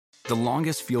The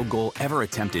longest field goal ever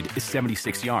attempted is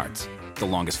 76 yards. The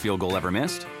longest field goal ever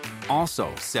missed?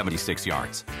 Also 76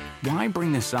 yards. Why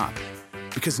bring this up?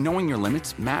 Because knowing your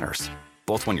limits matters,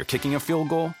 both when you're kicking a field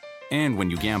goal and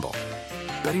when you gamble.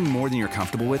 Betting more than you're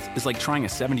comfortable with is like trying a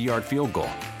 70-yard field goal.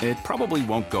 It probably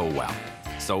won't go well.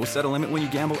 So set a limit when you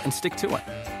gamble and stick to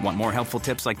it. Want more helpful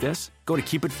tips like this? Go to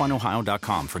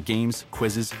keepitfunohio.com for games,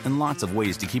 quizzes, and lots of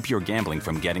ways to keep your gambling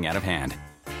from getting out of hand.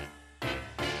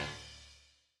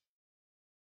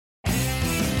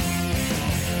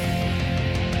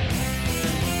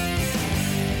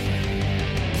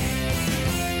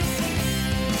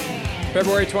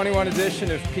 February 21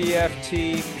 edition of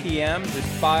PFTPM, just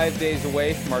 5 days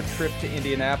away from our trip to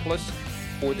Indianapolis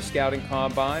for the Scouting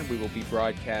Combine. We will be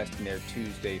broadcasting there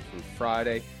Tuesday through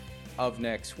Friday of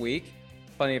next week.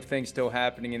 Plenty of things still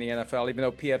happening in the NFL. Even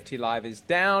though PFT Live is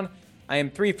down, I am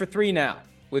 3 for 3 now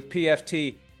with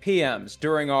PFT PMs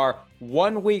during our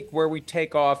 1 week where we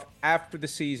take off after the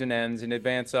season ends in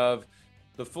advance of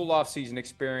the full off-season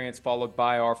experience, followed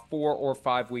by our 4 or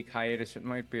 5 week hiatus. It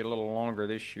might be a little longer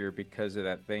this year because of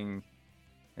that thing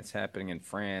that's happening in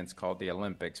France called the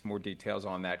Olympics. More details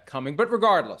on that coming. But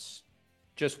regardless,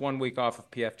 just 1 week off of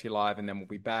PFT Live, and then we'll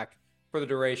be back for the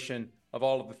duration of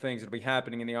all of the things that will be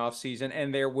happening in the off-season,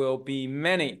 and there will be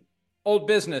many. Old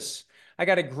business. I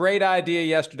got a great idea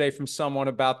yesterday from someone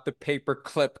about the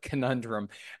paperclip conundrum.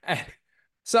 And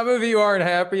some of you aren't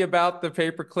happy about the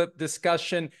paperclip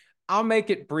discussion. I'll make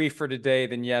it briefer today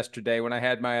than yesterday when I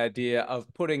had my idea of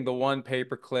putting the one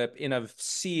paperclip in a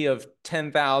sea of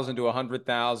 10,000 to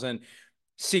 100,000,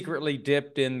 secretly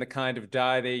dipped in the kind of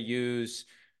dye they use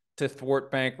to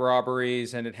thwart bank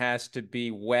robberies, and it has to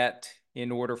be wet in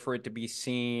order for it to be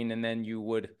seen, and then you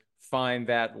would find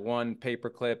that one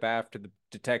paperclip after the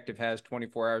detective has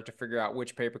 24 hours to figure out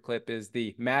which paperclip is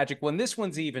the magic one. This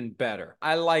one's even better.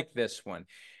 I like this one.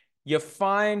 You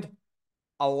find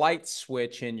a light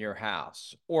switch in your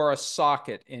house or a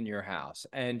socket in your house,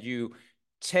 and you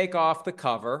take off the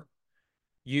cover,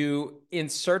 you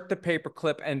insert the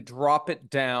paperclip and drop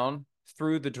it down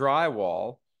through the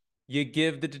drywall. You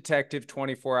give the detective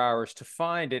 24 hours to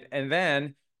find it, and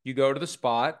then you go to the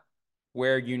spot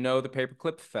where you know the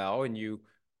paperclip fell, and you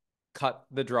cut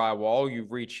the drywall, you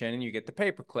reach in and you get the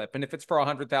paperclip. And if it's for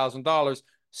 $100,000,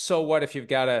 so what if you've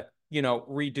got to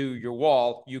redo your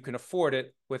wall? You can afford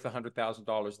it with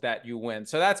 $100,000 that you win.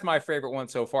 So that's my favorite one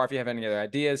so far. If you have any other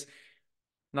ideas,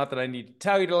 not that I need to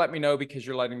tell you to let me know, because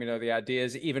you're letting me know the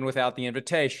ideas even without the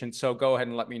invitation. So go ahead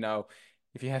and let me know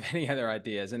if you have any other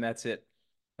ideas. And that's it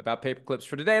about paperclips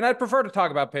for today. And I'd prefer to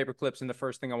talk about paperclips in the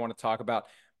first thing I want to talk about.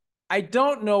 I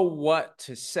don't know what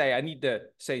to say. I need to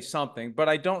say something, but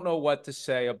I don't know what to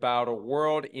say about a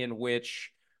world in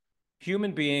which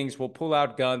human beings will pull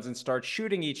out guns and start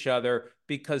shooting each other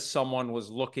because someone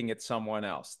was looking at someone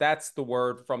else. That's the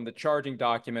word from the charging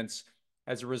documents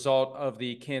as a result of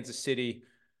the Kansas City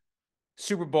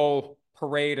Super Bowl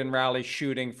parade and rally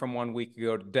shooting from 1 week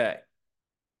ago today.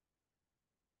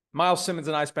 Miles Simmons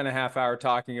and I spent a half hour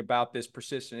talking about this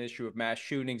persistent issue of mass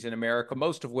shootings in America,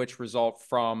 most of which result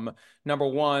from, number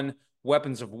one,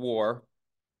 weapons of war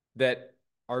that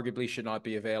arguably should not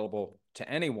be available to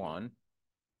anyone.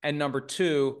 And number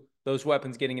two, those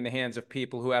weapons getting in the hands of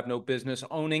people who have no business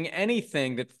owning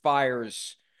anything that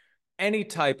fires any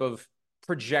type of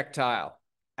projectile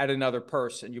at another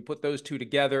person. You put those two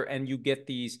together and you get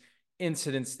these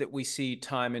incidents that we see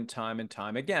time and time and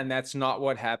time again. That's not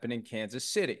what happened in Kansas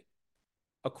City,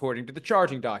 according to the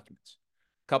charging documents.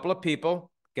 A couple of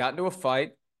people got into a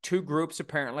fight, two groups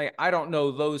apparently. I don't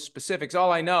know those specifics.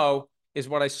 All I know is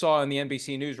what I saw in the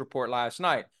NBC News report last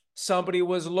night. Somebody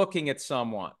was looking at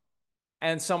someone,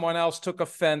 and someone else took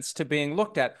offense to being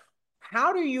looked at.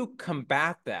 How do you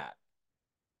combat that?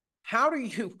 How do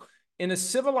you, in a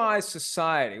civilized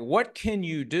society, what can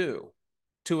you do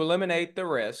to eliminate the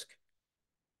risk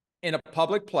in a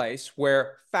public place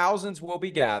where thousands will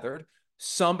be gathered,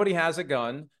 somebody has a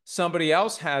gun, somebody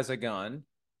else has a gun,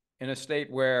 in a state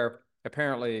where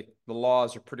apparently the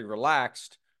laws are pretty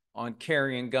relaxed on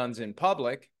carrying guns in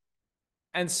public,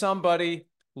 and somebody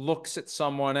looks at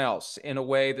someone else in a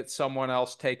way that someone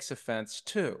else takes offense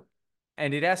to,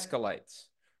 and it escalates?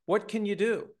 What can you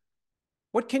do?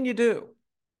 What can you do?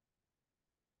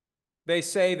 They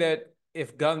say that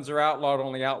if guns are outlawed,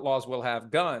 only outlaws will have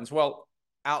guns. Well,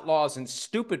 outlaws and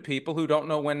stupid people who don't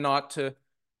know when not to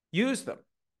use them.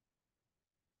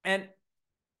 And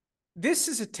this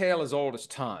is a tale as old as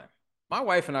time. My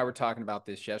wife and I were talking about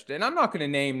this yesterday, and I'm not going to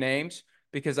name names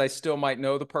because I still might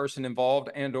know the person involved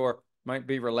and or might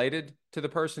be related to the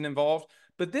person involved.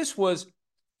 But this was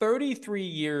 33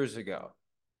 years ago.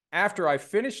 after I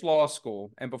finished law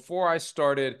school and before I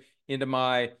started into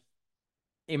my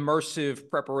immersive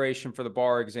preparation for the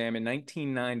bar exam in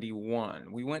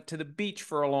 1991, we went to the beach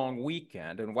for a long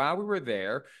weekend. And while we were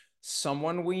there,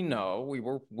 someone we know, we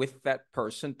were with that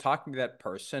person, talking to that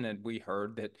person, and we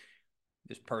heard that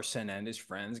this person and his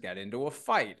friends got into a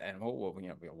fight. And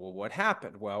what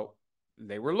happened? Well,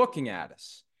 they were looking at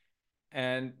us.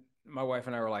 And my wife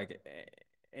and I were like,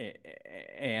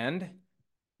 and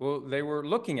well, they were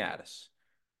looking at us.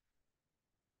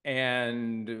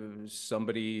 And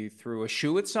somebody threw a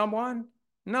shoe at someone?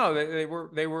 No,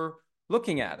 they were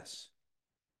looking at us.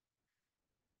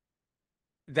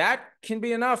 That can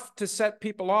be enough to set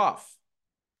people off.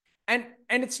 And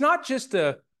it's not just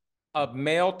a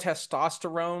male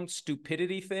testosterone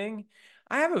stupidity thing.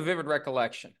 I have a vivid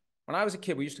recollection. When I was a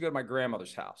kid, we used to go to my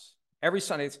grandmother's house every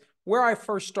Sunday. It's where I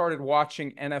first started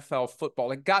watching NFL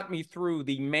football. It got me through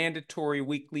the mandatory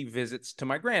weekly visits to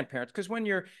my grandparents. Because when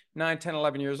you're 9, 10,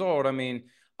 11 years old, I mean,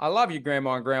 I love you,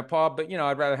 Grandma and Grandpa, but,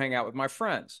 I'd rather hang out with my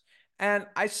friends. And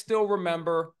I still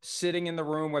remember sitting in the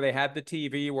room where they had the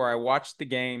TV, where I watched the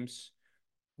games,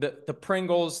 the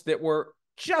Pringles that were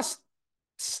just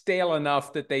stale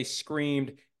enough that they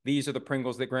screamed, these are the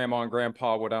Pringles that Grandma and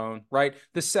Grandpa would own, right?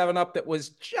 The 7-Up that was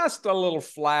just a little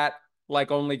flat,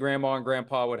 like only Grandma and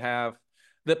Grandpa would have.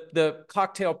 The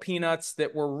cocktail peanuts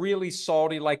that were really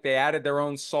salty, like they added their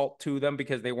own salt to them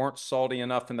because they weren't salty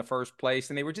enough in the first place.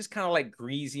 And they were just kind of like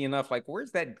greasy enough. Like,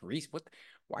 where's that grease?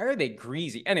 Why are they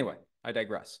greasy? Anyway, I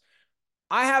digress.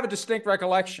 I have a distinct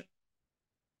recollection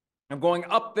of going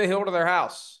up the hill to their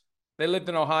house. They lived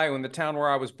in Ohio, in the town where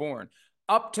I was born.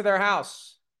 Up to their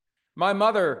house. My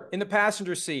mother in the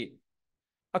passenger seat.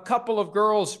 A couple of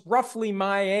girls roughly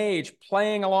my age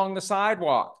playing along the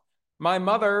sidewalk. My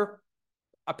mother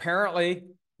apparently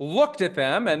looked at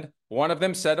them, and one of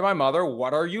them said to my mother,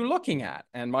 "What are you looking at?"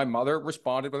 And my mother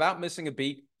responded without missing a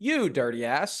beat, "You dirty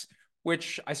ass,"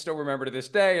 which I still remember to this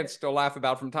day and still laugh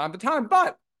about from time to time.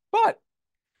 But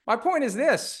my point is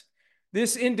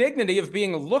this indignity of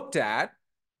being looked at,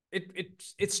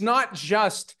 it's not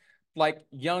just like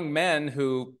young men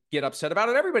who get upset about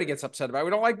it. Everybody gets upset about it.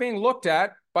 We don't like being looked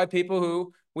at by people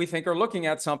who we think are looking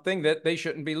at something that they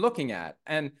shouldn't be looking at.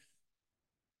 And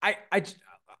I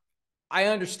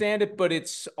understand it, but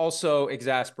it's also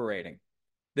exasperating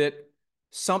that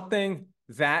something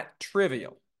that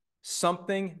trivial,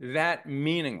 something that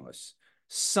meaningless,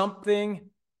 something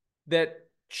that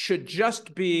should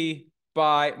just be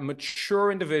by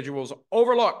mature individuals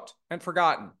overlooked and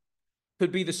forgotten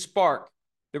could be the spark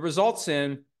that results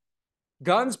in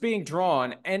guns being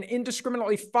drawn and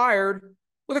indiscriminately fired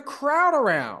with a crowd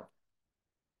around.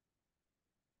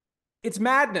 It's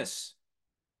madness.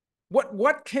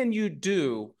 What can you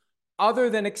do other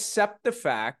than accept the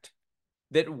fact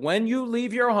that when you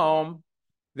leave your home,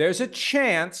 there's a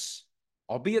chance,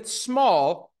 albeit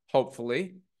small,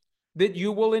 hopefully, that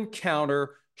you will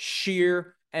encounter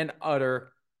sheer and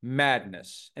utter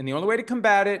madness. And the only way to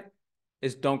combat it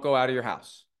is don't go out of your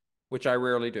house, which I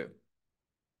rarely do.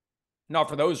 Not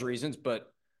for those reasons,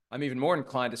 but I'm even more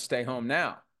inclined to stay home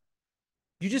now.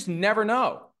 You just never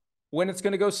know when it's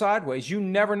going to go sideways. You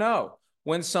never know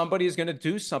when somebody is going to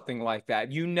do something like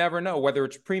that. You never know whether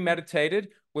it's premeditated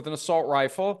with an assault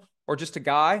rifle or just a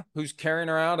guy who's carrying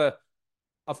around a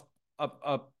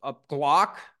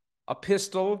Glock, a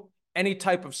pistol, any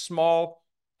type of small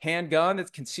handgun that's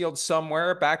concealed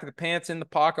somewhere, back of the pants, in the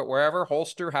pocket, wherever,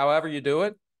 holster, however you do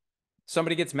it.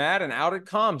 Somebody gets mad and out it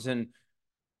comes and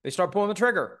they start pulling the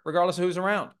trigger regardless of who's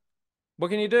around. What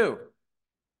can you do?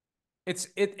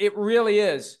 It really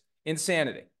is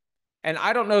insanity. And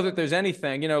I don't know that there's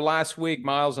anything, last week,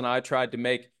 Miles and I tried to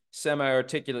make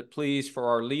semi-articulate pleas for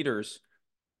our leaders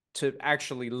to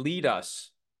actually lead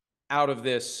us out of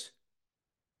this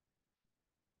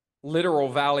literal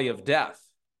valley of death.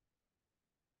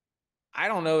 I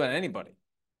don't know that anybody.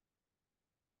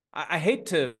 I hate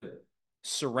to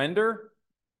surrender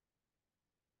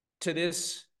to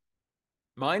this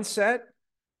mindset.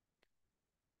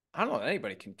 I don't know that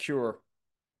anybody can cure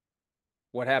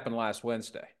what happened last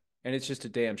Wednesday. And it's just a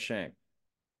damn shame.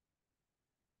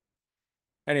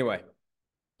 Anyway,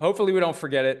 hopefully we don't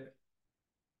forget it.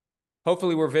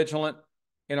 Hopefully we're vigilant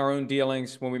in our own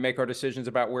dealings when we make our decisions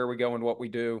about where we go and what we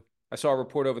do. I saw a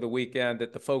report over the weekend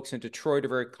that the folks in Detroit are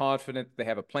very confident they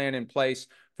have a plan in place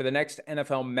for the next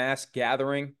NFL mass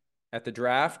gathering at the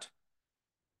draft.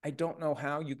 I don't know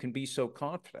how you can be so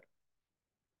confident.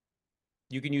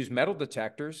 You can use metal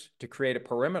detectors to create a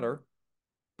perimeter,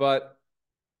 but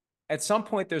at some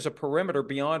point, there's a perimeter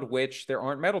beyond which there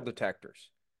aren't metal detectors.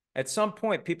 At some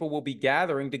point, people will be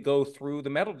gathering to go through the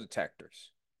metal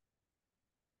detectors.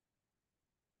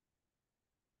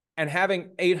 And having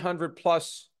 800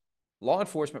 plus law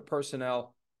enforcement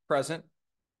personnel present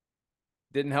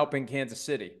didn't help in Kansas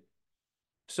City.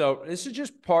 So this is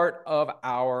just part of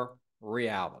our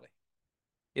reality.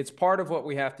 It's part of what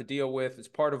we have to deal with. It's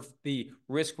part of the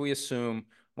risk we assume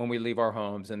when we leave our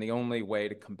homes. And the only way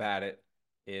to combat it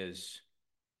is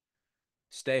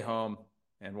stay home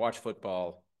and watch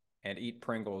football and eat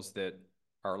Pringles that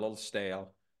are a little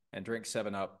stale and drink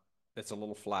 7-Up that's a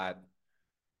little flat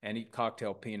and eat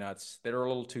cocktail peanuts that are a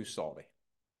little too salty.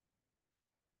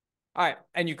 All right.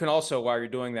 And you can also, while you're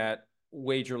doing that,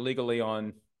 wager legally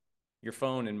on your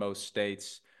phone in most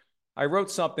states. I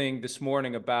wrote something this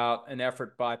morning about an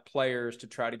effort by players to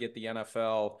try to get the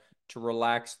NFL to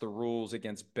relax the rules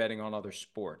against betting on other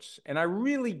sports. And I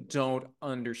really don't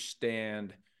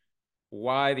understand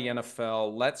why the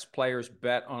NFL lets players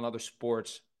bet on other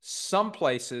sports, some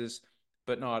places,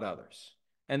 but not others.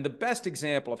 And the best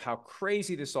example of how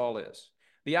crazy this all is,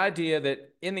 the idea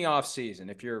that in the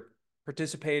offseason, if you're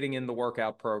participating in the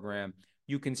workout program,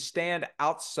 you can stand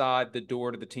outside the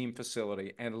door to the team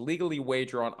facility and legally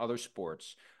wager on other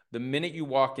sports. The minute you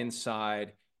walk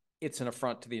inside, it's an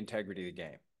affront to the integrity of the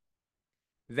game.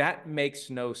 That makes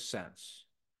no sense.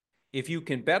 If you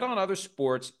can bet on other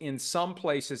sports in some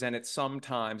places and at some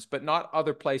times, but not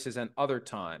other places and other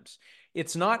times,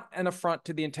 it's not an affront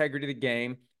to the integrity of the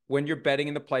game when you're betting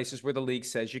in the places where the league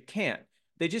says you can't.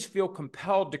 They just feel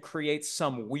compelled to create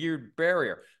some weird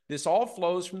barrier. This all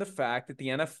flows from the fact that the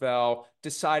NFL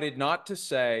decided not to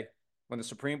say, when the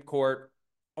Supreme Court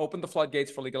opened the floodgates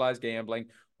for legalized gambling,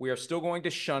 we are still going to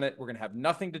shun it. We're going to have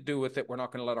nothing to do with it. We're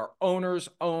not going to let our owners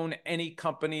own any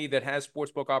company that has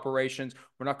sportsbook operations.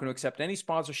 We're not going to accept any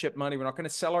sponsorship money. We're not going to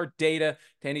sell our data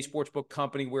to any sportsbook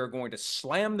company. We're going to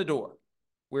slam the door.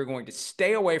 We're going to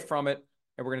stay away from it,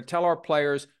 and we're going to tell our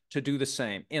players to do the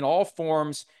same. In all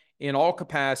forms, in all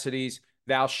capacities,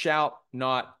 thou shalt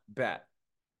not bet.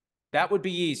 That would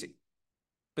be easy.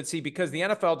 But see, because the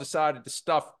NFL decided to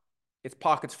stuff its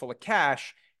pockets full of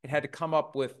cash, it had to come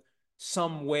up with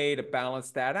some way to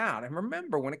balance that out. And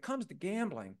remember, when it comes to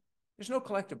gambling, there's no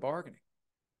collective bargaining.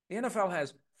 The NFL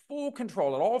has full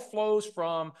control. It all flows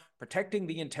from protecting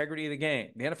the integrity of the game.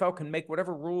 The NFL can make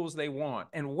whatever rules they want.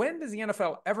 And when does the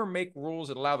NFL ever make rules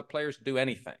that allow the players to do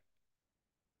anything?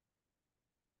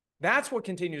 That's what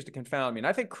continues to confound me. And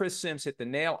I think Chris Sims hit the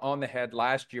nail on the head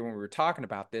last year when we were talking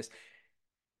about this.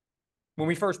 When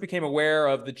we first became aware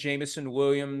of the Jameson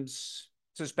Williams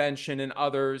suspension and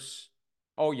others,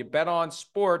 oh, you bet on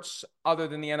sports other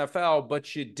than the NFL,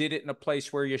 but you did it in a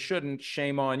place where you shouldn't.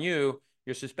 Shame on you.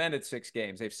 You're suspended 6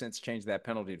 games. They've since changed that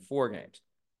penalty to 4 games.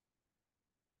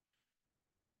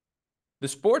 The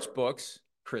sports books,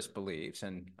 Chris believes,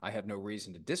 and I have no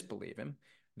reason to disbelieve him,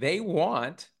 they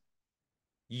want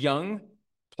young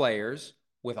players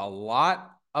with a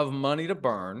lot of money to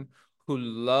burn who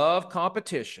love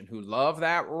competition, who love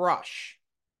that rush,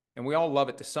 and we all love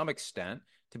it to some extent,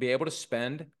 to be able to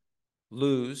spend,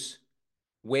 lose,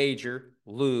 wager,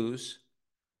 lose,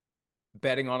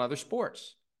 betting on other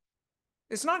sports.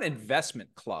 It's not an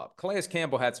investment club. Calais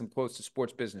Campbell had some quotes to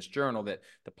Sports Business Journal that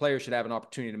the players should have an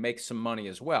opportunity to make some money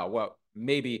as well. Well,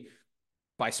 maybe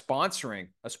by sponsoring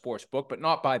a sports book, but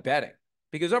not by betting.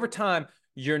 Because over time,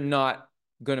 you're not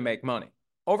going to make money.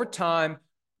 Over time,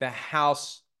 the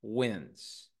house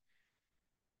wins.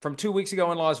 From 2 weeks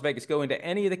ago in Las Vegas, go into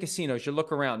any of the casinos, you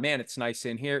look around, man, it's nice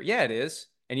in here. Yeah, it is.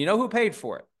 And you know who paid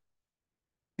for it?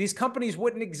 These companies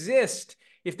wouldn't exist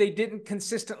if they didn't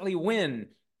consistently win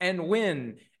and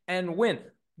win and win.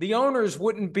 The owners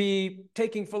wouldn't be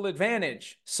taking full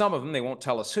advantage, some of them, they won't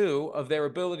tell us who, of their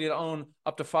ability to own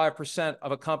up to 5%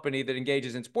 of a company that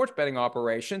engages in sports betting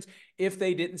operations if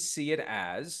they didn't see it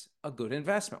as a good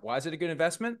investment. Why is it a good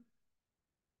investment?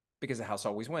 Because the house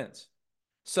always wins.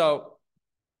 So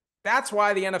that's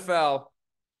why the NFL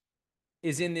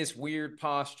is in this weird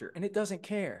posture, and it doesn't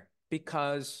care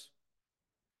because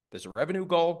there's a revenue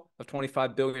goal of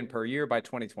 $25 billion per year by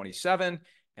 2027,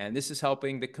 and this is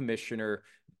helping the commissioner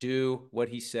do what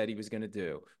he said he was going to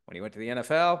do. When he went to the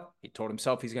NFL, he told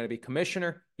himself he's going to be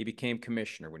commissioner. He became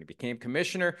commissioner. When he became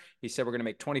commissioner, he said we're going to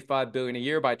make $25 billion a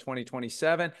year by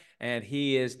 2027, and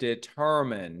he is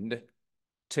determined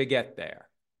to get there.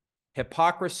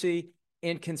 Hypocrisy,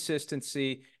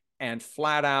 inconsistency, and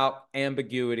flat-out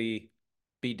ambiguity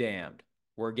be damned.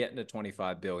 We're getting to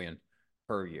 $25 billion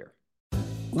per year.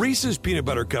 Reese's peanut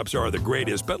butter cups are the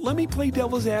greatest, but let me play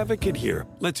devil's advocate here.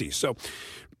 Let's see. So,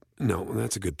 no,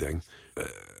 that's a good thing.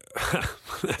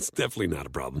 That's definitely not a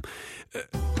problem.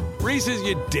 Reese's,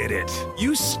 you did it.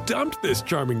 You stumped this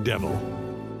charming devil.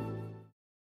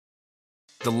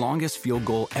 The longest field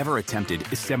goal ever attempted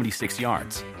is 76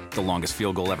 yards. The longest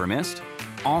field goal ever missed?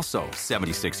 Also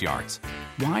 76 yards.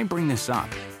 Why bring this up?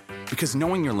 Because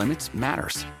knowing your limits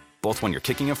matters, both when you're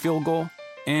kicking a field goal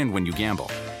and when you gamble.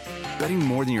 Betting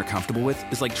more than you're comfortable with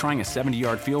is like trying a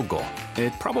 70-yard field goal.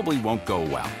 It probably won't go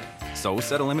well. So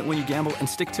set a limit when you gamble and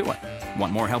stick to it.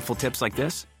 Want more helpful tips like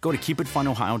this? Go to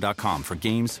keepitfunohio.com for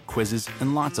games, quizzes,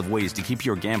 and lots of ways to keep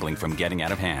your gambling from getting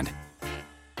out of hand.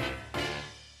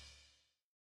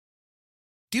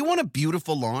 Do you want a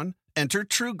beautiful lawn? Enter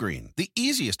TruGreen, the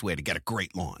easiest way to get a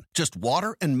great lawn. Just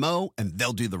water and mow, and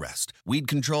they'll do the rest. Weed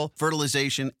control,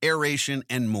 fertilization, aeration,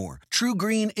 and more.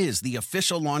 TruGreen is the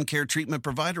official lawn care treatment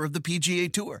provider of the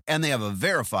PGA Tour, and they have a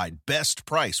verified best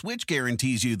price, which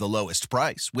guarantees you the lowest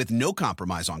price with no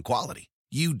compromise on quality.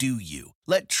 You do you.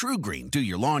 Let TruGreen do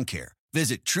your lawn care.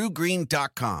 Visit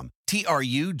TruGreen.com,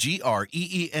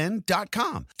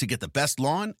 TruGreen.com, to get the best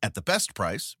lawn at the best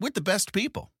price with the best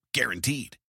people.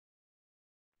 Guaranteed.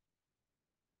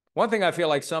 One thing I feel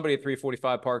like somebody at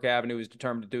 345 Park Avenue is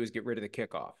determined to do is get rid of the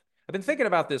kickoff. I've been thinking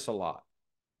about this a lot.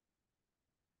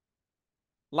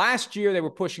 Last year, they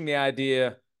were pushing the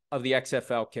idea of the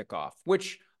XFL kickoff,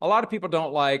 which a lot of people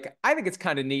don't like. I think it's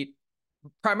kind of neat,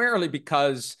 primarily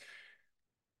because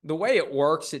the way it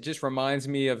works, it just reminds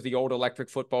me of the old electric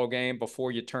football game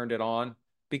before you turned it on,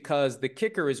 because the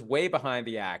kicker is way behind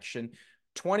the action.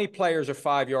 20 players are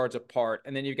 5 yards apart,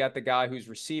 and then you've got the guy who's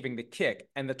receiving the kick,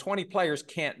 and the 20 players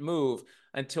can't move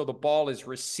until the ball is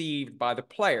received by the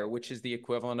player, which is the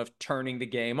equivalent of turning the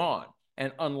game on.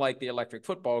 And unlike the electric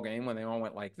football game, when they all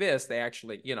went like this, they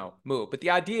actually, move. But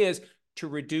the idea is to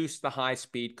reduce the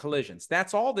high-speed collisions.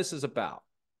 That's all this is about.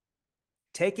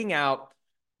 Taking out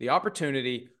the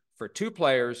opportunity for two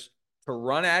players to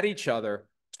run at each other,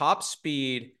 top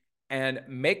speed, and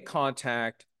make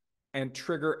contact and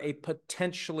trigger a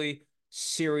potentially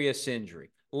serious injury,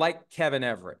 like Kevin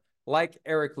Everett, like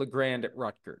Eric LeGrand at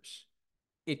Rutgers.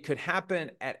 It could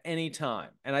happen at any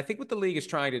time. And I think what the league is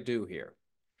trying to do here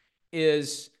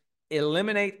is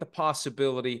eliminate the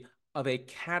possibility of a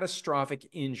catastrophic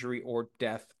injury or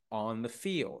death on the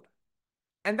field.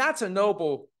 And that's a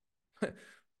noble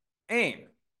aim.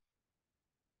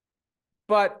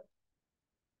 But,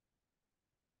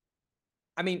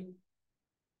 I mean,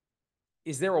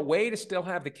 is there a way to still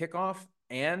have the kickoff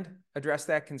and address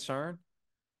that concern?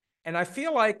 And I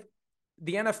feel like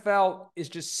the NFL is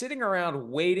just sitting around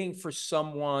waiting for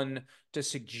someone to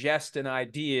suggest an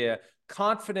idea,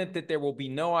 confident that there will be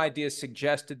no idea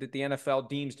suggested that the NFL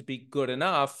deems to be good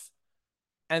enough,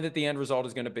 and that the end result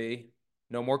is going to be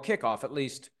no more kickoff, at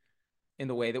least in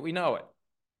the way that we know it.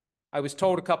 I was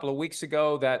told a couple of weeks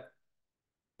ago that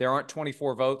there aren't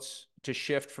 24 votes to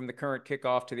shift from the current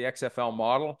kickoff to the XFL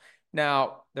model.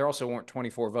 Now, there also weren't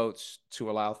 24 votes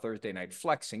to allow Thursday night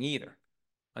flexing either,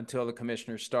 until the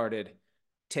commissioners started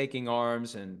taking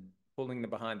arms and pulling them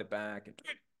behind the back. And,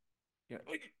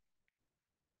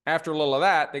 after a little of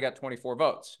that, they got 24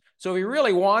 votes. So if he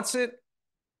really wants it,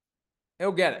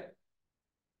 he'll get it.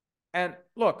 And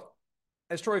look,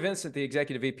 as Troy Vincent, the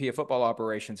executive VP of football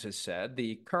operations, has said,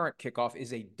 the current kickoff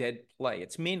is a dead play.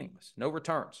 It's meaningless, no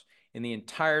returns in the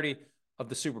entirety of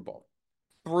the Super Bowl.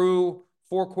 Through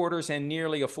 4 quarters and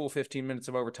nearly a full 15 minutes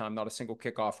of overtime, not a single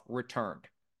kickoff returned.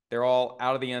 They're all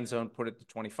out of the end zone, put it to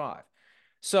 25.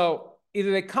 So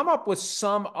either they come up with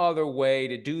some other way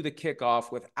to do the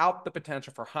kickoff without the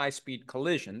potential for high-speed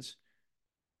collisions,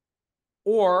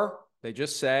 or they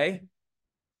just say,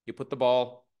 you put the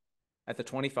ball at the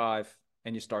 25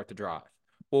 and you start the drive.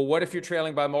 Well, what if you're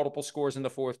trailing by multiple scores in the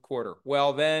fourth quarter?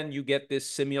 Well, then you get this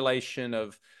simulation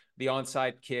of the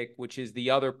onside kick, which is the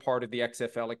other part of the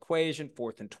XFL equation,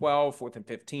 4th and 12, 4th and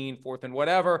 15, 4th and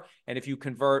whatever. And if you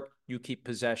convert, you keep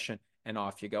possession and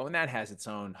off you go. And that has its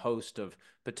own host of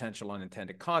potential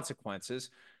unintended consequences.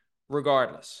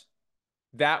 Regardless,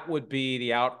 that would be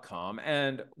the outcome.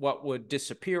 And what would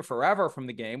disappear forever from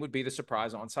the game would be the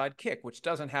surprise onside kick, which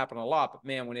doesn't happen a lot. But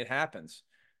man, when it happens,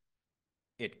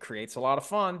 it creates a lot of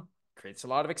fun, creates a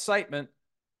lot of excitement.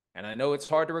 And I know it's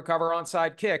hard to recover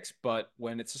onside kicks, but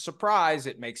when it's a surprise,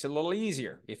 it makes it a little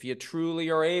easier if you truly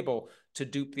are able to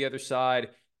dupe the other side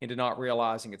into not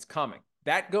realizing it's coming.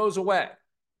 That goes away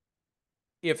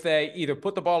if they either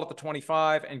put the ball at the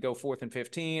 25 and go 4th and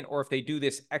 15, or if they do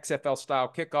this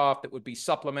XFL-style kickoff that would be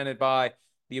supplemented by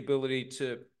the ability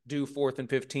to do 4th and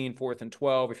 15, 4th and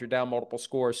 12 if you're down multiple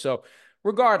scores. So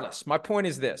regardless, my point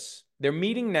is this. They're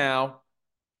meeting now.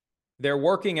 They're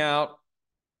working out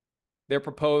their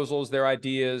proposals, their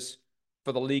ideas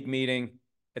for the league meeting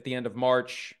at the end of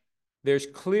March. There's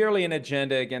clearly an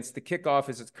agenda against the kickoff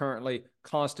as it's currently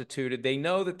constituted. They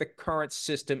know that the current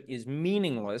system is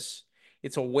meaningless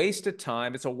It's a waste of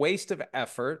time. It's a waste of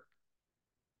effort.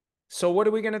 So what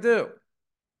are we going to do?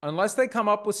 Unless they come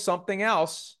up with something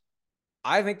else,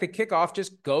 I think the kickoff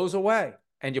just goes away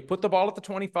and you put the ball at the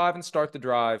 25 and start the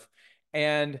drive.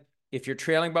 And if you're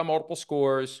trailing by multiple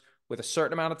scores with a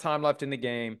certain amount of time left in the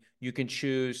game, you can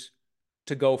choose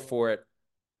to go for it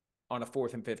on a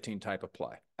 4th and 15 type of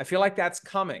play. I feel like that's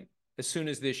coming as soon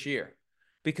as this year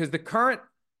because the current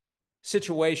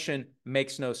situation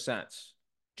makes no sense.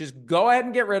 Just go ahead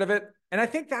and get rid of it. And I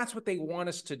think that's what they want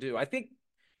us to do. I think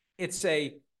it's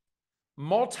a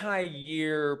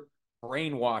multi-year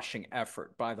brainwashing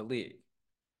effort by the league.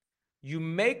 You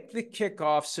make the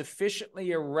kickoff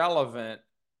sufficiently irrelevant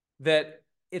that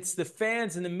it's the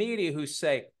fans and the media who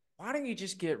say, why don't you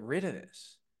just get rid of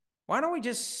this? Why don't we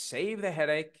just save the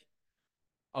headache,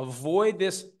 avoid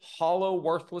this hollow,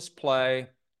 worthless play,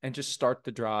 and just start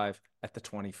the drive at the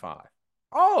 25?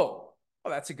 Oh,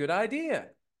 well, that's a good idea.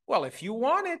 Well, if you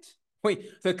want it, wait,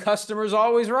 the customer's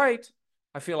always right.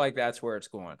 I feel like that's where it's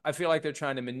going. I feel like they're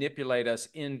trying to manipulate us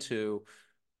into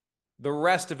the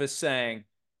rest of us saying,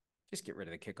 just get rid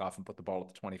of the kickoff and put the ball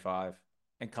at the 25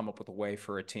 and come up with a way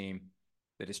for a team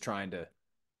that is trying to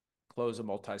close a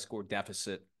multi-score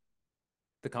deficit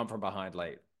to come from behind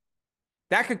late.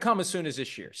 That could come as soon as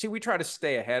this year. See, we try to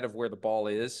stay ahead of where the ball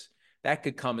is. That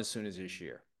could come as soon as this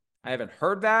year. I haven't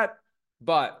heard that,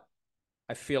 but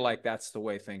I feel like that's the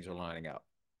way things are lining up.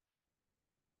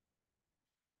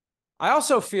 I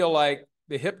also feel like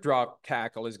the hip drop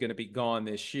tackle is going to be gone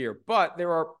this year, but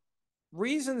there are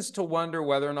reasons to wonder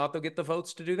whether or not they'll get the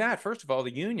votes to do that. First of all,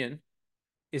 the union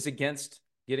is against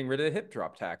getting rid of the hip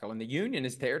drop tackle, and the union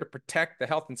is there to protect the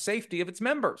health and safety of its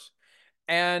members.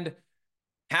 And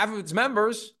half of its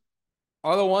members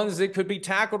are the ones that could be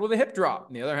tackled with a hip drop,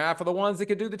 and the other half are the ones that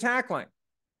could do the tackling.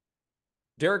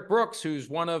 Derek Brooks, who's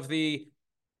one of the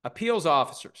appeals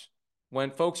officers when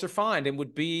folks are fined and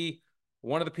would be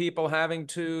one of the people having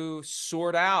to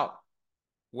sort out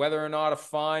whether or not a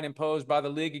fine imposed by the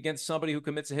league against somebody who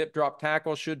commits a hip drop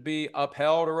tackle should be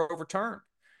upheld or overturned.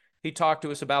 He talked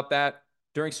to us about that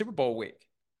during Super Bowl week.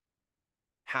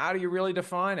 How do you really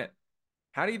define it?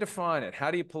 How do you define it? How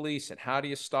do you police it? How do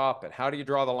you stop it? How do you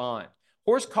draw the line?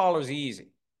 Horse collar's easy.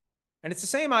 And it's the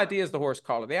same idea as the horse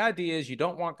collar. The idea is you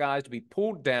don't want guys to be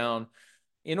pulled down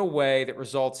in a way that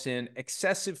results in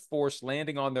excessive force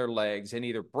landing on their legs and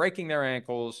either breaking their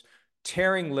ankles,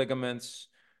 tearing ligaments,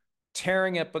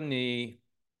 tearing up a knee.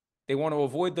 They want to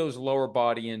avoid those lower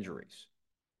body injuries.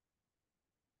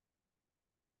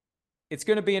 It's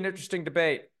going to be an interesting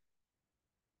debate.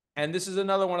 And this is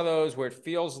another one of those where it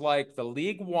feels like the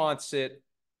league wants it,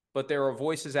 but there are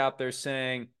voices out there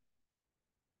saying,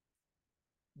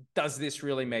 does this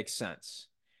really make sense?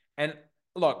 And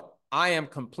look, I am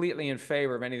completely in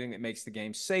favor of anything that makes the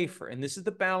game safer. And this is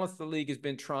the balance the league has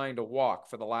been trying to walk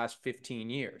for the last 15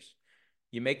 years.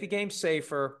 You make the game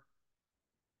safer,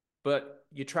 but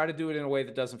you try to do it in a way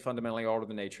that doesn't fundamentally alter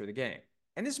the nature of the game.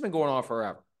 And this has been going on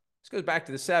forever. This goes back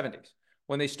to the 70s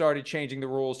when they started changing the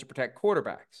rules to protect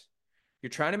quarterbacks. You're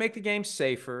trying to make the game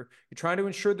safer. You're trying to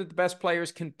ensure that the best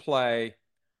players can play,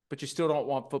 but you still don't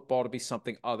want football to be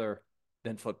something other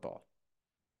than football.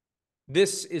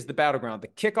 This is the battleground. The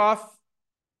kickoff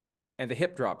and the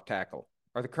hip drop tackle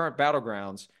are the current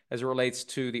battlegrounds as it relates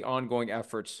to the ongoing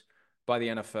efforts by the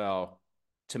NFL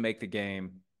to make the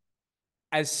game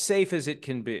as safe as it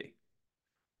can be.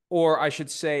 Or I should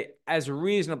say, as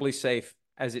reasonably safe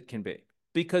as it can be,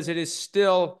 because it is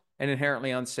still an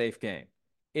inherently unsafe game.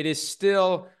 It is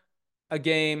still a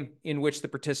game in which the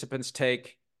participants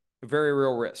take very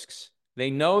real risks. They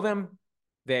know them,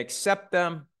 they accept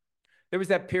them. There was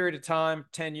that period of time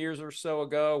 10 years or so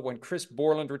ago when Chris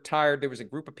Borland retired. There was a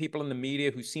group of people in the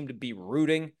media who seemed to be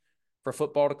rooting for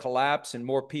football to collapse and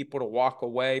more people to walk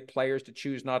away, players to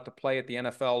choose not to play at the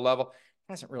NFL level.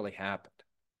 It hasn't really happened.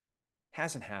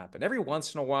 Hasn't happened. Every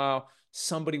once in a while,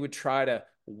 somebody would try to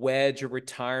wedge a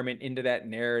retirement into that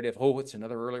narrative. Oh, it's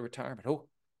another early retirement.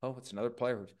 Oh, it's another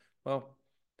player. Well,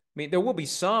 I mean, there will be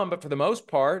some, but for the most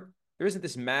part, there isn't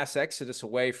this mass exodus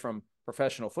away from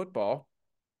professional football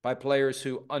by players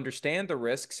who understand the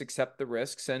risks, accept the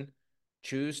risks, and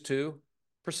choose to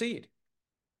proceed.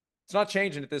 It's not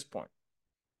changing at this point.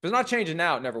 If it's not changing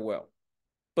now, it never will.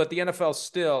 But the NFL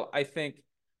still, I think,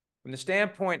 from the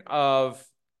standpoint of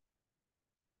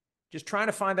just trying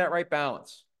to find that right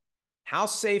balance. How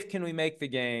safe can we make the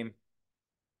game?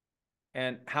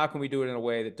 And how can we do it in a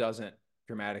way that doesn't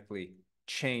dramatically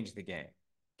change the game?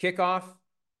 Kickoff,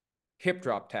 hip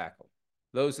drop tackle.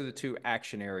 Those are the two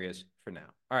action areas for now.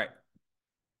 All right.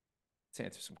 Let's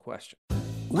answer some questions.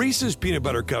 Reese's peanut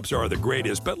butter cups are the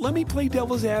greatest, but let me play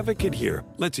devil's advocate here.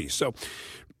 Let's see. So,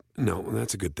 no,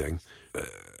 that's a good thing.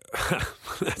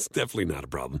 That's definitely not a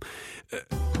problem.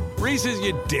 Reese's,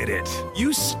 you did it.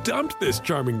 You stumped this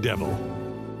charming devil.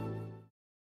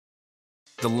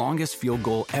 The longest field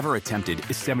goal ever attempted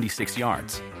is 76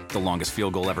 yards. The longest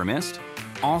field goal ever missed?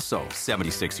 Also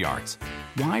 76 yards.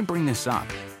 Why bring this up?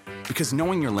 Because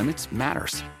knowing your limits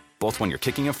matters, both when you're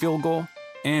kicking a field goal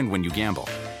and when you gamble.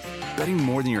 Betting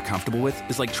more than you're comfortable with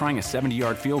is like trying a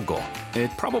 70-yard field goal. It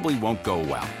probably won't go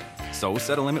well. So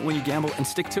set a limit when you gamble and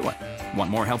stick to it. Want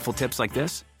more helpful tips like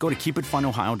this? Go to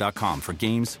keepitfunohio.com for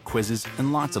games, quizzes,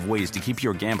 and lots of ways to keep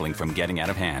your gambling from getting out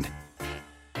of hand.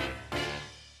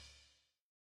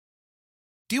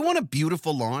 Do you want a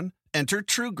beautiful lawn? Enter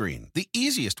TruGreen, the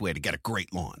easiest way to get a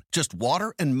great lawn. Just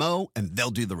water and mow, and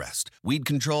they'll do the rest. Weed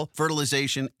control,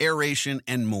 fertilization, aeration,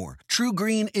 and more.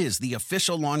 TruGreen is the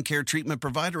official lawn care treatment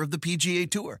provider of the PGA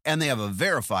Tour, and they have a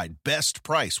verified best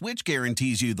price, which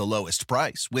guarantees you the lowest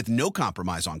price with no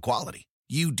compromise on quality.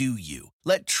 You do you.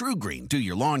 Let TruGreen do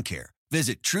your lawn care.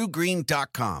 Visit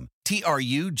TruGreen.com,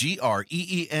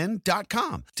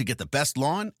 TruGreen.com, to get the best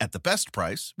lawn at the best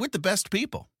price with the best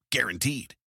people.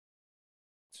 Guaranteed.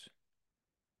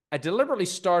 I deliberately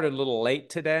started a little late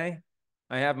today.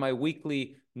 I have my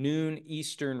weekly noon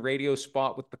Eastern radio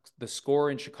spot with the Score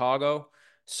in Chicago.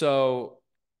 So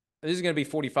this is going to be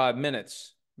 45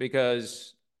 minutes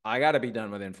because I got to be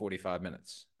done within 45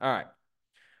 minutes. All right.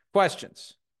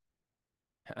 Questions.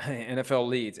 NFL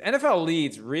Leads. NFL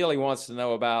Leads really wants to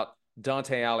know about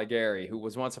Dante Alighieri, who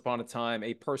was once upon a time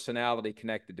a personality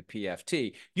connected to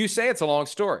PFT. You say it's a long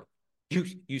story.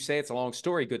 You say it's a long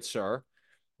story, good sir.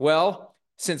 Well,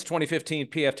 since 2015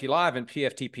 PFT Live and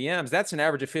PFTPMs, that's an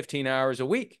average of 15 hours a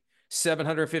week,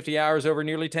 750 hours over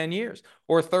nearly 10 years,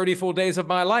 or 30 full days of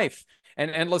my life, and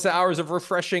endless hours of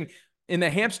refreshing in the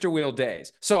hamster wheel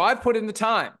days. So I've put in the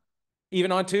time,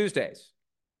 even on Tuesdays.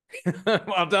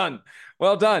 Well done.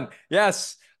 Well done.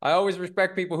 Yes, I always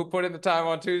respect people who put in the time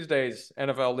on Tuesdays,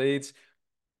 NFL Leads.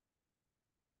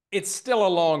 It's still a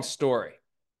long story.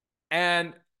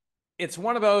 And it's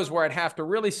one of those where I'd have to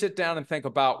really sit down and think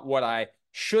about what I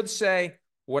should say,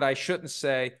 what I shouldn't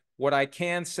say, what I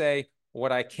can say,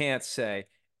 what I can't say.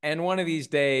 And one of these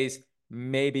days,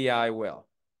 maybe I will.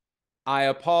 I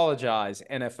apologize,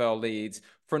 NFL Leads,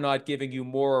 for not giving you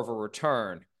more of a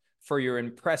return for your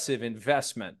impressive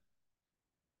investment,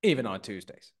 even on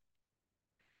Tuesdays.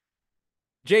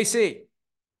 JC,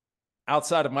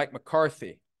 outside of Mike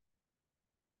McCarthy,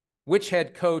 which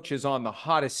head coach is on the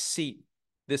hottest seat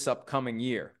this upcoming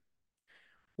year?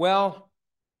 Well,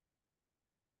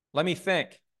 let me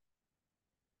think.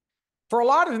 For a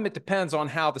lot of them, it depends on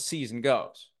how the season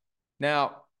goes.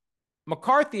 Now,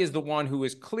 McCarthy is the one who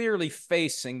is clearly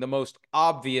facing the most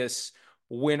obvious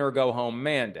win-or-go-home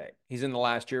mandate. He's in the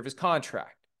last year of his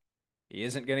contract. He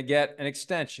isn't going to get an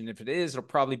extension. If it is, it'll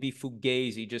probably be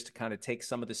fugazi just to kind of take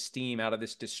some of the steam out of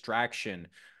this distraction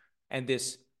and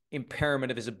this impairment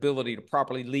of his ability to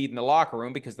properly lead in the locker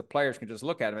room, because the players can just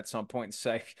look at him at some point and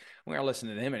say, we're not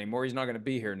listening to him anymore. He's not going to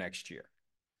be here next year.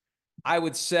 I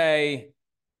would say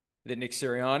that Nick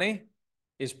Sirianni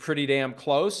is pretty damn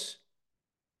close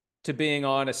to being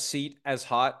on a seat as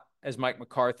hot as Mike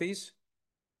McCarthy's.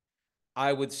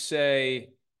 I would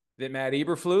say that Matt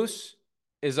Eberflus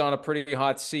is on a pretty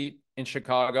hot seat in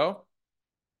Chicago.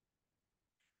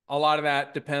 A lot of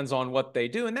that depends on what they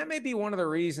do. And that may be one of the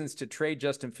reasons to trade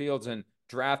Justin Fields and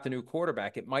draft a new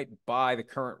quarterback. It might buy the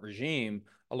current regime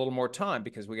a little more time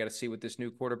because we got to see what this new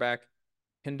quarterback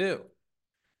can do.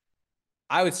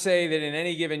 I would say that in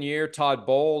any given year, Todd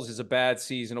Bowles is a bad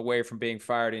season away from being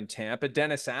fired in Tampa.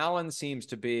 Dennis Allen seems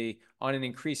to be on an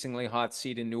increasingly hot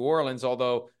seat in New Orleans,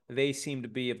 although they seem to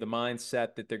be of the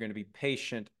mindset that they're going to be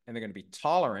patient and they're going to be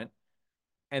tolerant,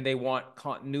 and they want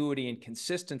continuity and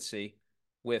consistency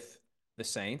with the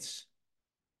Saints.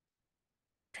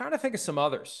 I'm trying to think of some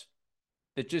others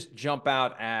that just jump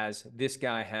out as this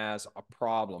guy has a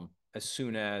problem as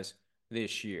soon as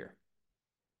this year.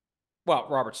 Well,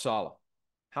 Robert Saleh.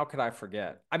 How could I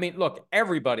forget? I mean, look,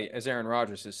 everybody, as Aaron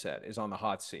Rodgers has said, is on the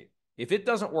hot seat. If it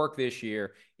doesn't work this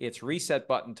year, it's reset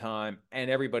button time, and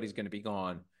everybody's going to be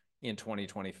gone in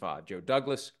 2025. Joe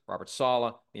Douglas, Robert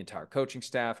Saleh, the entire coaching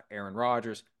staff, Aaron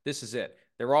Rodgers, this is it.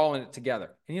 They're all in it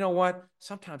together. And you know what?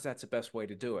 Sometimes that's the best way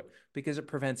to do it because it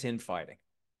prevents infighting.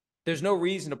 There's no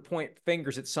reason to point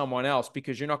fingers at someone else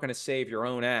because you're not going to save your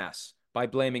own ass by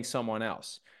blaming someone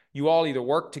else. You all either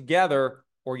work together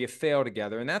or you fail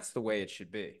together, and that's the way it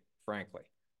should be, frankly.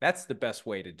 That's the best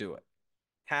way to do it.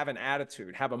 Have an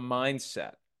attitude, have a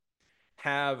mindset,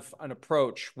 have an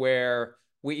approach where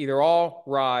we either all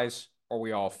rise or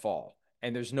we all fall.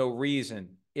 And there's no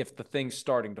reason, if the thing's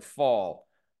starting to fall,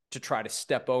 to try to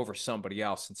step over somebody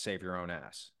else and save your own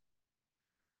ass.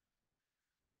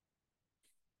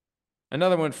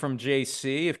 Another one from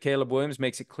JC. If Caleb Williams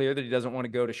makes it clear that he doesn't want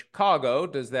to go to Chicago,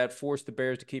 does that force the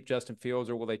Bears to keep Justin Fields,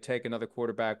 or will they take another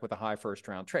quarterback with a high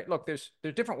first-round trade? Look, there's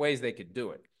different ways they could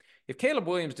do it. If Caleb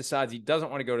Williams decides he doesn't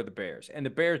want to go to the Bears and the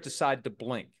Bears decide to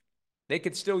blink, they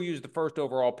could still use the first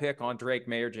overall pick on Drake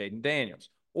May or Jaden Daniels.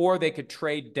 Or they could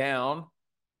trade down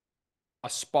a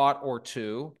spot or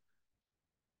two,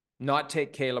 not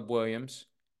take Caleb Williams,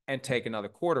 and take another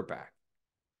quarterback.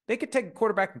 They could take a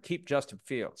quarterback and keep Justin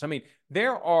Fields. I mean,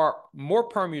 there are more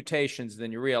permutations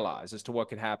than you realize as to what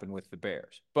could happen with the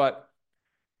Bears. But,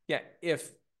 yeah,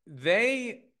 if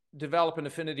they develop an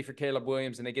affinity for Caleb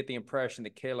Williams and they get the impression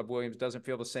that Caleb Williams doesn't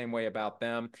feel the same way about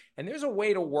them, and there's a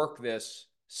way to work this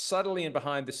subtly and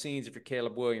behind the scenes if you're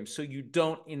Caleb Williams, so you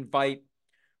don't invite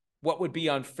what would be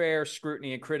unfair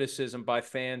scrutiny and criticism by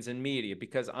fans and media,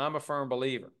 because I'm a firm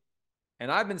believer, and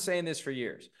I've been saying this for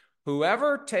years,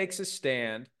 whoever takes a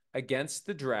stand against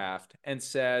the draft and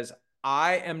says,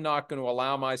 I am not going to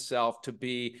allow myself to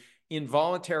be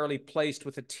involuntarily placed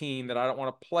with a team that I don't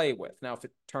want to play with. Now, if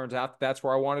it turns out that's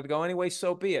where I wanted to go anyway,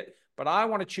 so be it. But I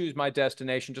want to choose my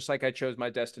destination just like I chose my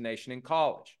destination in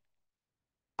college.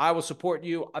 I will support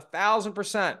you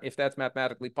 1,000% if that's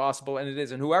mathematically possible, and it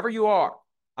is. And whoever you are,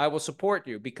 I will support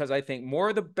you, because I think more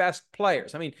of the best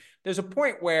players. I mean, there's a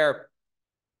point where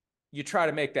you try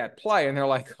to make that play and they're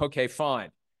like, okay,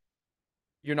 fine.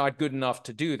 You're not good enough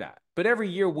to do that. But every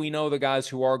year we know the guys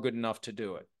who are good enough to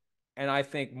do it. And I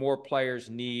think more players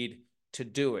need to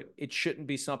do it. It shouldn't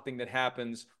be something that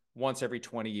happens once every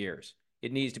 20 years.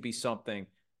 It needs to be something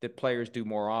that players do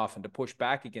more often, to push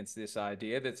back against this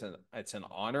idea that it's an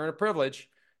honor and a privilege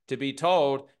to be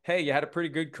told, hey, you had a pretty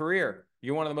good career.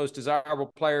 You're one of the most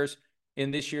desirable players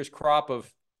in this year's crop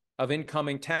of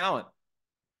incoming talent.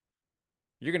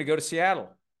 You're going to go to Seattle,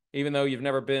 even though you've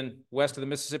never been west of the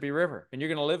Mississippi River, and you're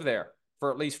going to live there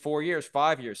for at least 4 years,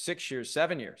 5 years, 6 years,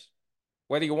 7 years,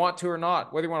 whether you want to or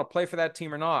not, whether you want to play for that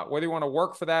team or not, whether you want to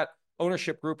work for that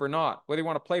ownership group or not, whether you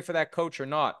want to play for that coach or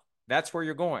not. That's where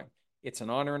you're going. It's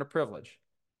an honor and a privilege.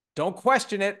 Don't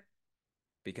question it,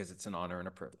 because it's an honor and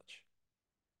a privilege.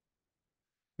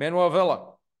 Manuel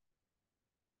Villa.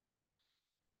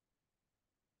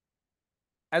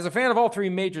 As a fan of all three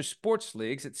major sports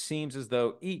leagues, it seems as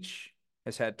though each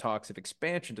has had talks of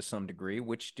expansion to some degree.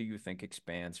 Which do you think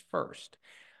expands first?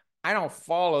 I don't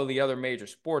follow the other major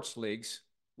sports leagues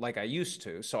like I used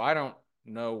to, so I don't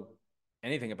know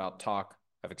anything about talk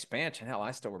of expansion. Hell,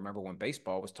 I still remember when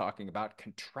baseball was talking about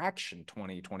contraction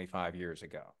 20, 25 years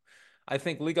ago. I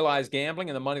think legalized gambling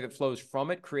and the money that flows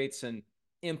from it creates an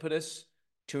impetus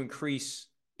to increase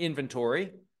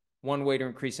inventory. One way to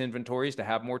increase inventory is to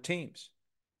have more teams.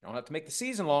 You don't have to make the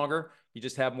season longer. You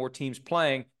just have more teams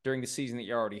playing during the season that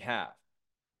you already have.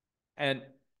 And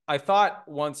I thought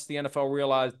once the NFL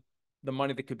realized the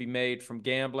money that could be made from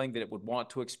gambling, that it would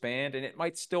want to expand, and it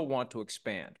might still want to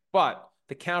expand. But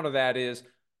the counter to that is,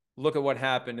 look at what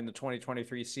happened in the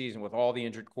 2023 season with all the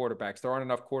injured quarterbacks. There aren't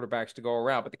enough quarterbacks to go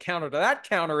around. But the counter to that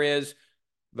counter is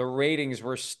the ratings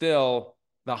were still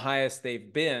the highest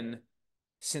they've been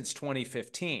since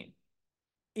 2015.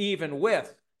 Even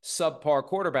with subpar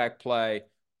quarterback play,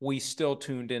 we still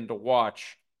tuned in to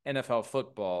watch NFL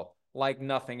football like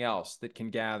nothing else that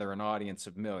can gather an audience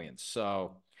of millions.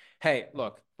 So, hey,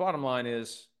 look, bottom line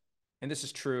is, and this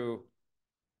is true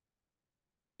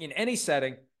in any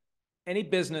setting, any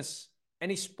business,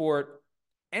 any sport,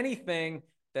 anything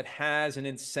that has an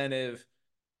incentive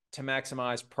to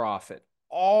maximize profit,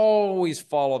 always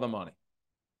follow the money.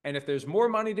 And if there's more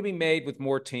money to be made with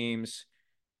more teams,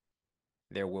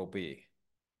 there will be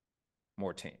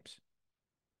more teams.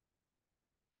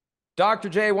 Dr.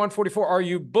 J144, are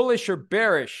you bullish or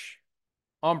bearish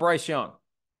on Bryce Young?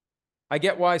 I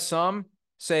get why some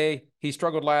say he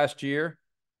struggled last year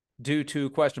due to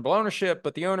questionable ownership,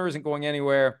 but the owner isn't going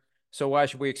anywhere. So why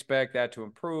should we expect that to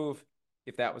improve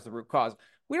if that was the root cause?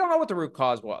 We don't know what the root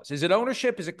cause was. Is it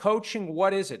ownership? Is it coaching?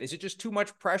 What is it? Is it just too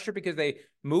much pressure because they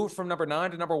moved from number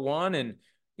 9 to number 1? And,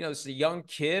 you know, this is a young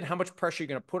kid. How much pressure are you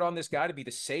going to put on this guy to be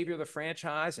the savior of the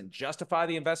franchise and justify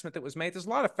the investment that was made? There's a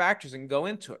lot of factors that can go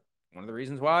into it. One of the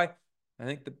reasons why I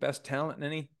think the best talent in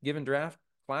any given draft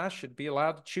class should be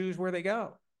allowed to choose where they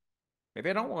go. Maybe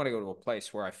I don't want to go to a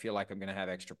place where I feel like I'm going to have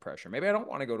extra pressure. Maybe I don't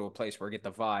want to go to a place where I get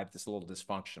the vibe that's a little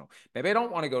dysfunctional. Maybe I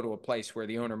don't want to go to a place where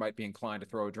the owner might be inclined to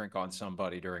throw a drink on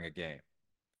somebody during a game.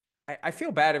 I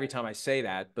feel bad every time I say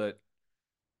that, but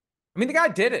I mean, the guy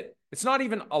did it. It's not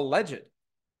even alleged.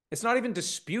 It's not even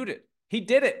disputed. He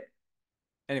did it.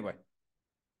 Anyway,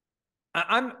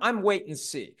 I'm wait and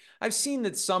see. I've seen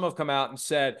that some have come out and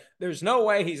said, there's no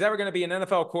way he's ever going to be an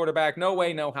NFL quarterback. No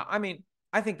way, no how. I mean,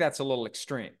 I think that's a little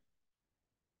extreme.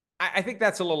 I think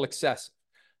that's a little excessive.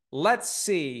 Let's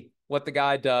see what the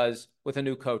guy does with a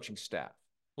new coaching staff.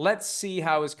 Let's see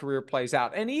how his career plays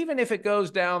out. And even if it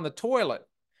goes down the toilet,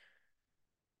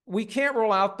 we can't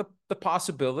rule out the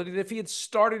possibility that if he had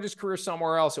started his career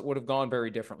somewhere else, it would have gone very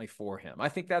differently for him. I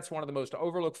think that's one of the most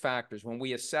overlooked factors when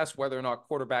we assess whether or not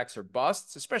quarterbacks are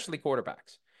busts, especially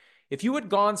quarterbacks. If you had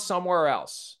gone somewhere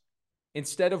else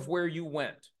instead of where you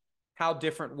went, how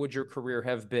different would your career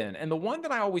have been? And the one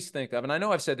that I always think of, and I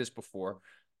know I've said this before,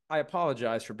 I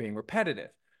apologize for being repetitive,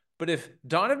 but if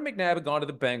Donovan McNabb had gone to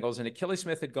the Bengals and Achilles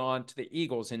Smith had gone to the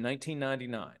Eagles in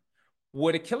 1999,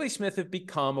 would Achilles Smith have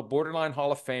become a borderline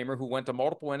Hall of Famer who went to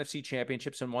multiple NFC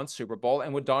championships and won Super Bowl?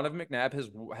 And would Donovan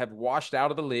McNabb have washed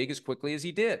out of the league as quickly as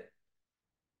he did?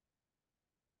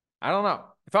 I don't know.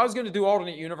 If I was going to do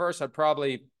alternate universe, I'd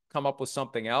probably come up with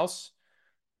something else.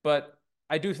 But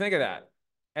I do think of that.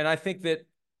 And I think that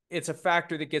it's a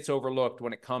factor that gets overlooked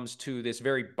when it comes to this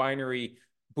very binary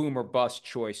boom or bust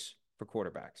choice for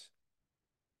quarterbacks.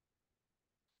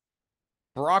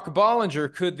 Brock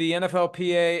Bollinger, could the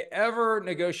NFLPA ever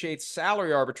negotiate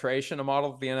salary arbitration, a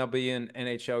model that the MLB and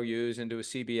NHL use, into a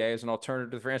CBA as an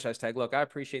alternative to the franchise tag? Look, I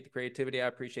appreciate the creativity. I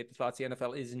appreciate the thoughts. The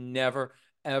NFL is never,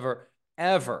 ever,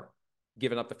 ever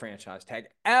giving up the franchise tag.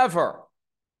 Ever.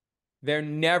 They're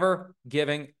never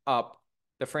giving up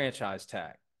the franchise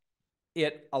tag.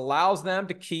 It allows them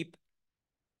to keep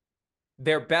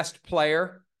their best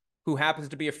player who happens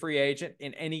to be a free agent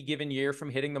in any given year from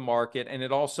hitting the market. And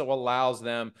it also allows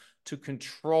them to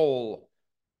control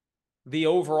the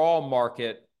overall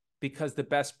market because the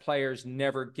best players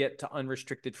never get to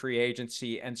unrestricted free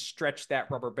agency and stretch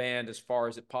that rubber band as far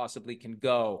as it possibly can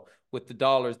go with the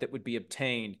dollars that would be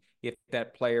obtained if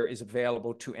that player is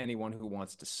available to anyone who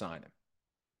wants to sign him.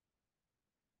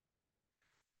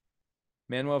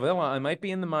 Manuel Villa, I might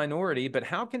be in the minority, but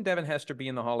how can Devin Hester be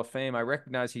in the Hall of Fame? I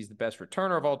recognize he's the best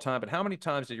returner of all time, but how many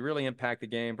times did he really impact the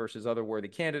game versus other worthy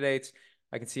candidates?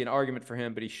 I can see an argument for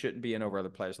him, but he shouldn't be in over other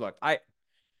players. Look, I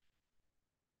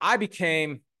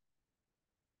became,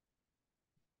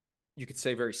 you could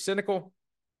say, very cynical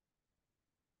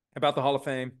about the Hall of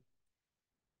Fame.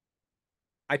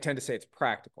 I tend to say it's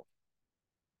practical.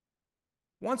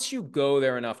 Once you go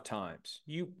there enough times,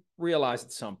 you realize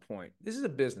at some point, this is a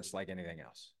business like anything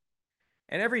else.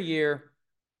 And every year,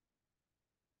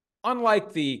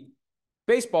 unlike the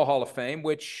Baseball Hall of Fame,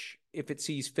 which if it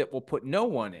sees fit will put no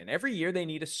one in, every year they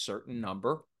need a certain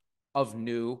number of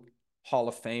new Hall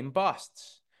of Fame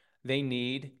busts. They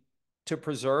need to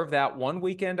preserve that one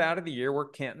weekend out of the year where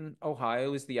Canton,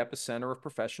 Ohio is the epicenter of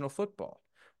professional football,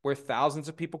 where thousands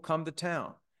of people come to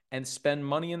town and spend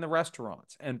money in the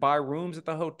restaurants and buy rooms at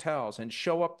the hotels and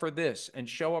show up for this and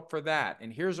show up for that.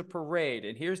 And here's a parade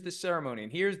and here's the ceremony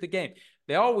and here's the game.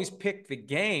 They always pick the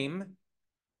game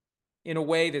in a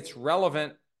way that's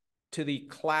relevant to the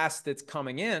class that's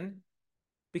coming in,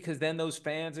 because then those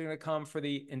fans are going to come for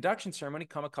the induction ceremony,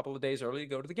 come a couple of days early to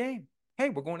go to the game. Hey,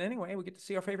 we're going anyway. We get to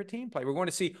see our favorite team play. We're going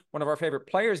to see one of our favorite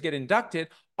players get inducted.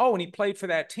 Oh, and he played for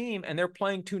that team, and they're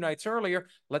playing 2 nights earlier.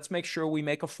 Let's make sure we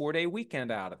make a 4-day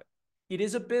weekend out of it. It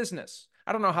is a business.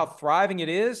 I don't know how thriving it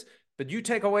is, but you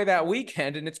take away that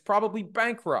weekend, and it's probably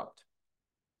bankrupt.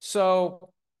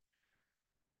 So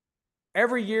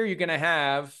every year you're going to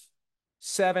have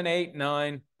 7, 8,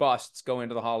 9 busts go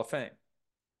into the Hall of Fame.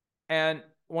 And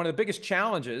one of the biggest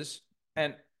challenges,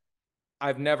 and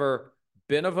I've never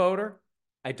been a voter,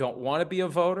 I don't want to be a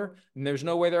voter, and there's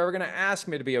no way they're ever going to ask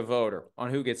me to be a voter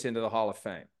on who gets into the Hall of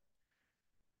Fame.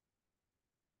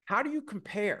 How do you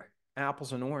compare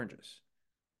apples and oranges?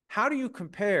 How do you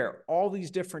compare all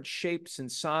these different shapes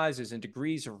and sizes and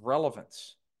degrees of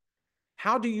relevance?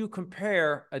 How do you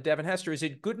compare a Devin Hester? Is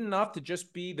it good enough to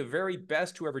just be the very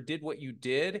best who ever did what you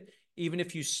did, even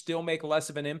if you still make less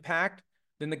of an impact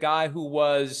than the guy who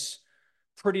was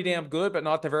pretty damn good, but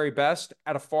not the very best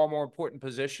at a far more important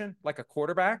position, like a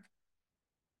quarterback?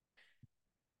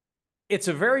 It's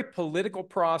a very political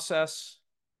process.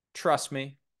 Trust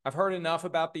me. I've heard enough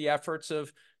about the efforts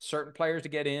of certain players to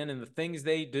get in and the things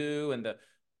they do and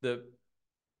the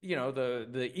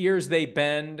ears they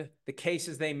bend, the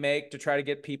cases they make to try to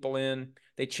get people in.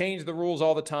 They change the rules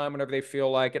all the time whenever they feel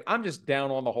like it. I'm just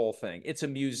down on the whole thing. It's a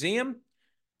museum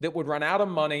that would run out of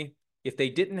money if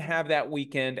they didn't have that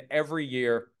weekend every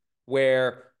year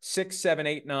where 6, 7,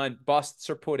 8, 9 busts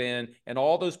are put in and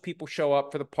all those people show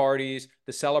up for the parties,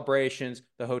 the celebrations,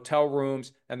 the hotel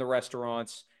rooms, and the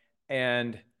restaurants.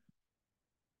 And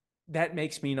that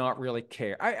makes me not really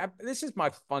care. This is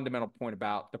my fundamental point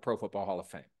about the Pro Football Hall of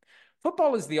Fame.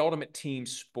 Football is the ultimate team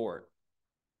sport.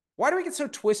 Why do we get so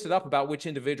twisted up about which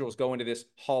individuals go into this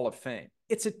Hall of Fame?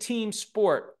 It's a team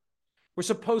sport. We're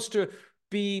supposed to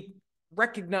be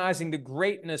recognizing the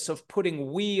greatness of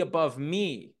putting we above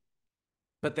me.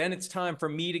 But then it's time for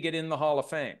me to get in the Hall of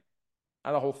Fame.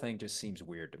 The whole thing just seems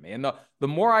weird to me. And the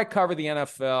more I cover the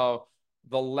NFL,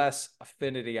 the less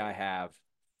affinity I have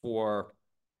for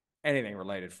anything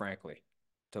related, frankly,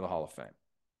 to the Hall of Fame.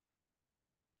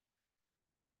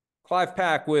 Clive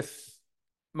Pack with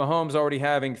Mahomes already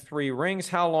having 3 rings.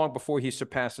 How long before he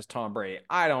surpasses Tom Brady?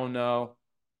 I don't know,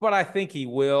 but I think he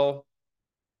will.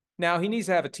 Now, he needs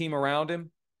to have a team around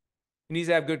him. He needs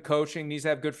to have good coaching. He needs to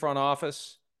have good front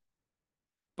office.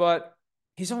 But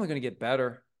he's only going to get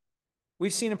better.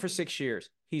 We've seen him for 6 years.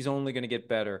 He's only going to get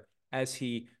better as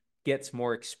he gets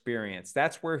more experience.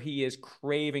 That's where he is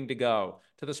craving to go,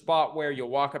 to the spot where you'll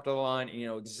walk up to the line and you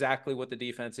know exactly what the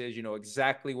defense is. You know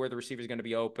exactly where the receiver is going to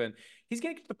be open. He's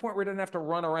going to get to the point where he doesn't have to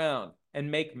run around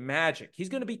and make magic. He's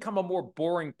going to become a more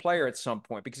boring player at some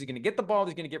point because he's going to get the ball,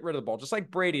 he's going to get rid of the ball, just like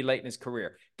Brady late in his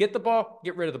career. Get the ball,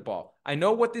 get rid of the ball. I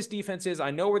know what this defense is. I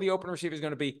know where the open receiver is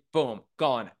going to be. Boom,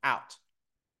 gone, out.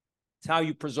 It's how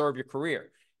you preserve your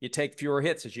career. You take fewer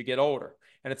hits as you get older.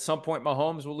 And at some point,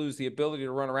 Mahomes will lose the ability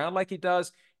to run around like he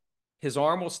does. His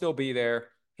arm will still be there.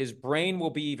 His brain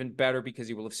will be even better because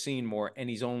he will have seen more, and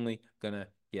he's only going to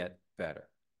get better.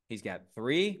 He's got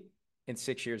 3 in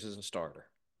 6 years as a starter.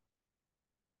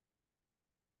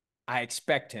 I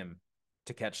expect him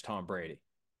to catch Tom Brady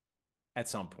at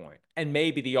some point. And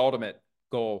maybe the ultimate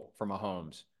goal for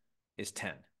Mahomes is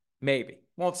 10. Maybe.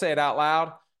 Won't say it out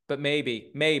loud, but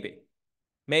maybe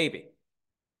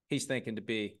he's thinking to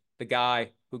be the guy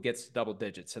who gets double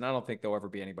digits. And I don't think there'll ever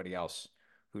be anybody else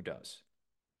who does.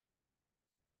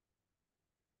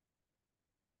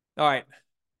 All right.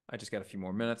 I just got a few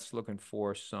more minutes looking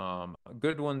for some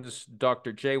good ones.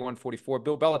 Dr. J144,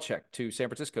 Bill Belichick to San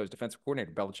Francisco's defensive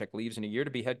coordinator. Belichick leaves in a year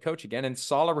to be head coach again, and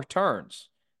Saleh returns.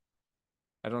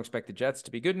 I don't expect the Jets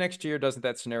to be good next year. Doesn't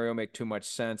that scenario make too much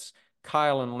sense?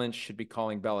 Kyle and Lynch should be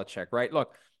calling Belichick, right?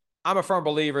 Look, I'm a firm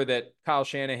believer that Kyle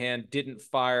Shanahan didn't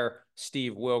fire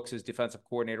Steve Wilks as defensive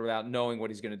coordinator without knowing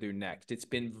what he's going to do next. It's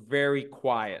been very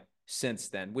quiet since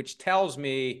then, which tells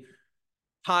me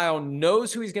Kyle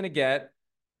knows who he's going to get.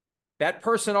 That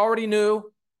person already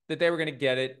knew that they were going to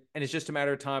get it, and it's just a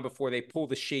matter of time before they pull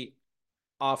the sheet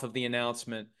off of the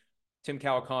announcement. Tim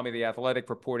Kawakami, The Athletic,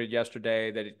 reported yesterday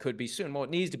that it could be soon. Well,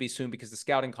 it needs to be soon because the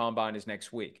scouting combine is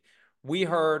next week. We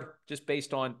heard, just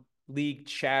based on league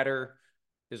chatter,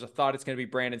 there's a thought it's going to be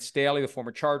Brandon Staley, the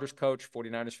former Chargers coach.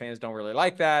 49ers fans don't really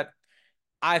like that.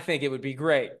 I think it would be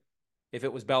great if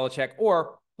it was Belichick.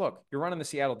 Or, look, you're running the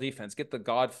Seattle defense. Get the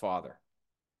godfather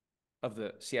of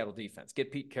the Seattle defense.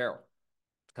 Get Pete Carroll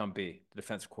to come be the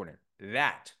defensive coordinator.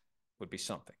 That would be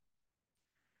something.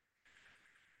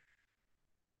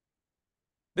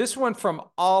 This one from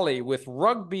Ollie, with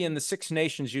rugby in the Six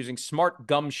Nations using smart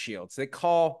gum shields. They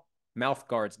call mouth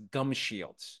guards gum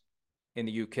shields in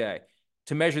the UK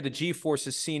to measure the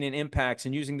G-forces seen in impacts,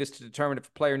 and using this to determine if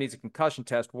a player needs a concussion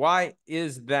test. Why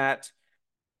is it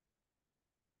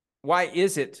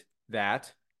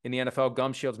that in the NFL,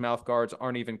 gum shields, mouth guards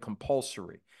aren't even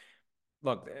compulsory?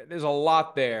 Look, there's a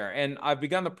lot there, and I've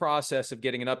begun the process of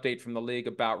getting an update from the league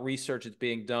about research that's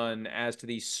being done as to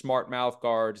these smart mouth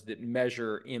guards that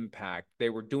measure impact. They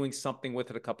were doing something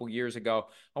with it a couple years ago.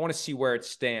 I want to see where it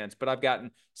stands, but I've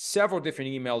gotten several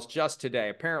different emails just today.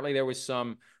 Apparently, there was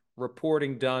some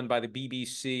reporting done by the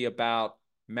BBC about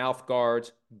mouth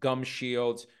guards, gum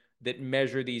shields that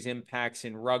measure these impacts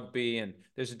in rugby, and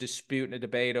there's a dispute and a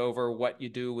debate over what you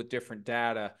do with different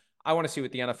data. I want to see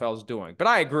what the NFL is doing, but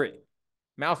I agree.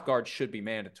 Mouth guards should be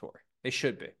mandatory. They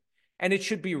should be. And it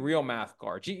should be real mouth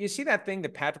guards. You see that thing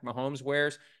that Patrick Mahomes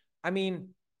wears? I mean,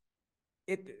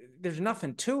 there's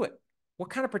nothing to it. What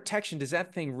kind of protection does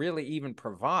that thing really even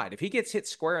provide? If he gets hit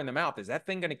square in the mouth, is that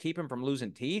thing going to keep him from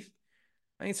losing teeth?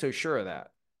 I ain't so sure of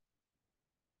that.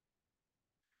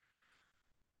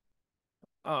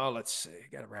 Let's see.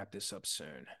 Got to wrap this up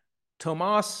soon.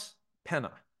 Tomas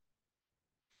Pena.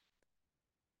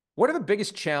 What are the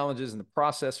biggest challenges in the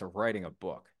process of writing a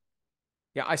book?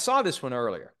 Yeah, I saw this one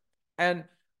earlier, and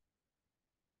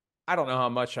I don't know how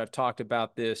much I've talked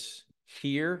about this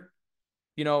here.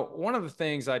 You know, one of the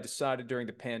things I decided during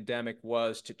the pandemic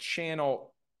was to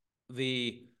channel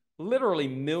the literally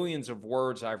millions of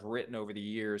words I've written over the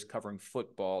years covering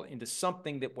football into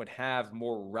something that would have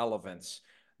more relevance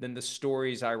than the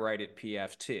stories I write at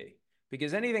PFT.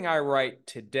 Because anything I write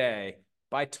today,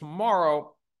 by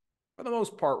tomorrow, for the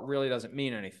most part, really doesn't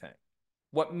mean anything.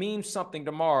 What means something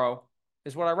tomorrow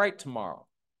is what I write tomorrow.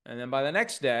 And then by the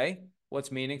next day,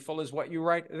 what's meaningful is what you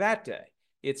write that day.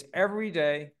 It's every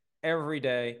day, every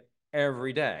day,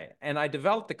 every day. And I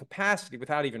developed the capacity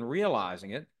without even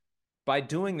realizing it by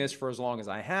doing this for as long as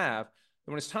I have.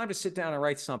 And when it's time to sit down and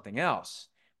write something else,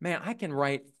 man, I can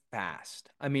write fast.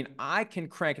 I mean, I can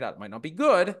crank it out. It might not be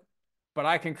good, but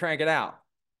I can crank it out.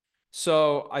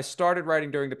 So I started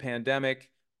writing during the pandemic.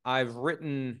 I've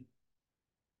written,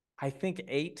 I think,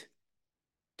 8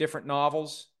 different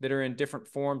novels that are in different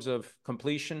forms of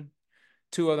completion.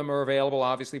 2 of them are available,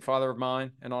 obviously, Father of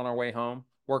Mine and On Our Way Home.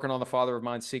 Working on the Father of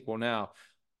Mine sequel now.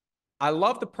 I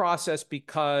love the process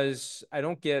because I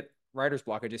don't get writer's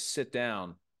block. I just sit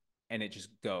down and it just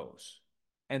goes.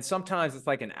 And sometimes it's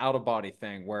like an out-of-body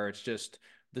thing where it's just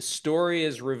the story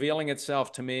is revealing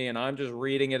itself to me and I'm just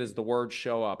reading it as the words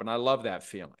show up. And I love that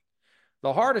feeling.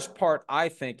 The hardest part, I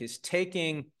think, is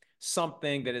taking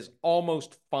something that is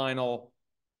almost final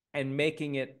and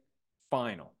making it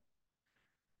final.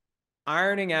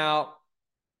 Ironing out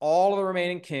all of the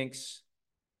remaining kinks,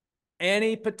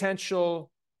 any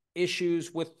potential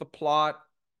issues with the plot.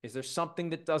 Is there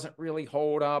something that doesn't really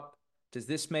hold up? Does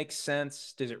this make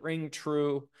sense? Does it ring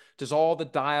true? Does all the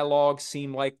dialogue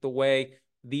seem like the way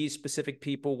these specific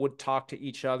people would talk to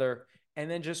each other? And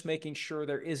then just making sure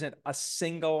there isn't a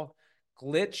single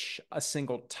glitch, a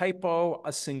single typo,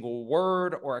 a single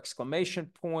word or exclamation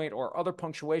point or other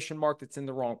punctuation mark that's in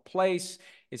the wrong place.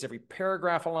 Is every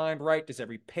paragraph aligned right? Does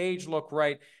every page look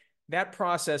right? That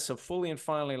process of fully and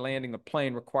finally landing the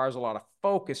plane requires a lot of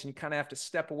focus, and you kind of have to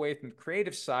step away from the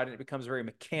creative side, and it becomes very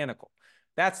mechanical.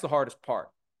 That's the hardest part.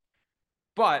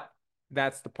 But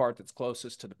that's the part that's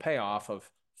closest to the payoff of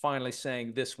finally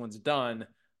saying, this one's done.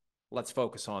 Let's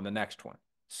focus on the next one.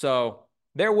 So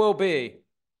there will be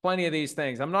plenty of these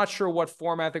things. I'm not sure what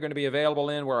format they're going to be available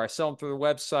in, where I sell them through the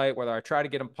website, whether I try to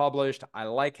get them published. I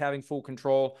like having full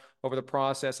control over the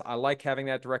process. I like having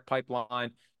that direct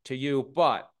pipeline to you,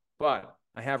 but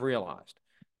I have realized,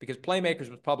 because Playmakers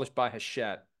was published by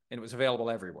Hachette and it was available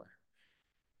everywhere,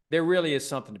 there really is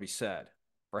something to be said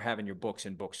for having your books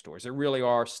in bookstores. There really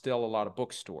are still a lot of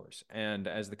bookstores. And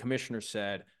as the commissioner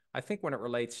said, I think when it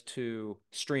relates to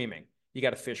streaming, you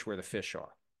got to fish where the fish are.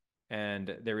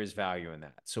 And there is value in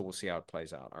that. So we'll see how it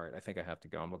plays out. All right, I think I have to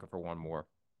go. I'm looking for one more.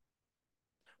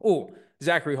 Oh,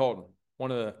 Zachary Holden,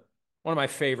 one of my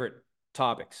favorite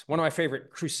topics, one of my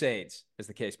favorite crusades, as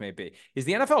the case may be. Is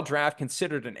the NFL draft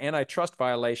considered an antitrust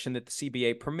violation that the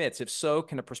CBA permits? If so,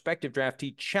 can a prospective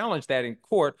draftee challenge that in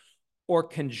court, or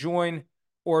can join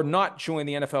or not join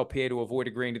the NFLPA to avoid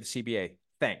agreeing to the CBA?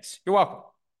 Thanks. You're welcome.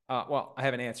 Well, I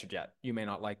haven't answered yet. You may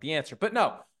not like the answer, but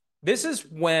no, this is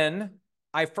when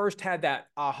I first had that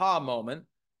aha moment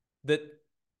that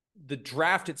the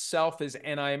draft itself is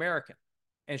anti-American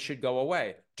and should go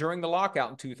away. During the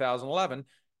lockout in 2011,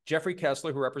 Jeffrey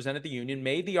Kessler, who represented the union,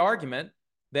 made the argument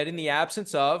that in the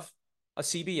absence of a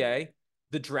CBA,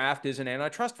 the draft is an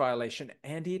antitrust violation,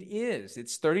 and it is.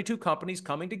 It's 32 companies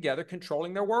coming together,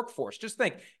 controlling their workforce. Just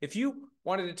think, if you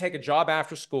wanted to take a job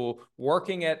after school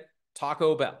working at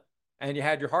Taco Bell, and you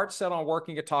had your heart set on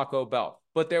working at Taco Bell,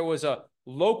 but there was a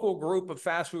local group of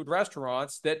fast food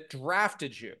restaurants that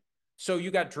drafted you, so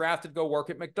you got drafted to go work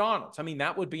at McDonald's. I mean,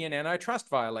 that would be an antitrust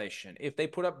violation if they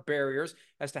put up barriers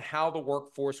as to how the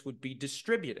workforce would be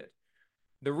distributed.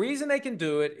 The reason they can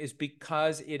do it is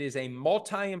because it is a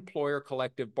multi-employer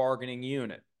collective bargaining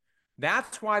unit.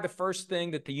 That's why the first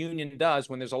thing that the union does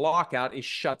when there's a lockout is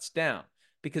shuts down.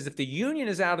 Because if the union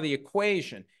is out of the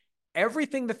equation,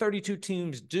 everything the 32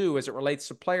 teams do as it relates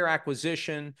to player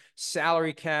acquisition,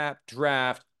 salary cap,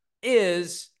 draft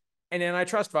is an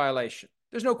antitrust violation.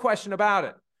 There's no question about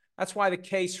it. That's why the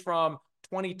case from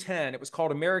 2010, it was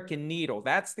called American Needle.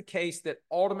 That's the case that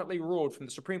ultimately ruled from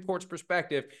the Supreme Court's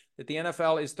perspective that the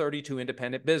NFL is 32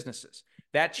 independent businesses.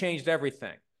 That changed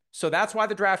everything. So that's why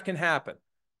the draft can happen.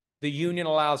 The union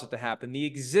allows it to happen. The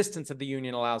existence of the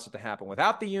union allows it to happen.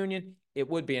 Without the union, it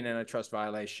would be an antitrust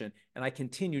violation. And I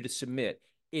continue to submit,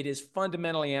 it is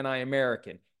fundamentally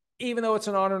anti-American, even though it's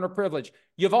an honor and a privilege.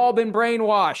 You've all been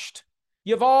brainwashed.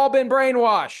 You've all been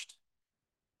brainwashed.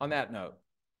 On that note,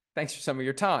 thanks for some of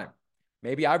your time.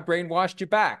 Maybe I've brainwashed you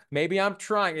back. Maybe I'm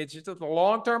trying. It's just a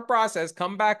long-term process.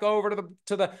 Come back over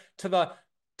to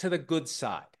the good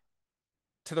side,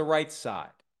 to the right side,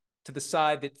 to the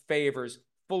side that favors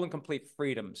full and complete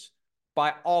freedoms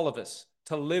by all of us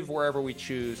to live wherever we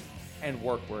choose and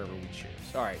work wherever we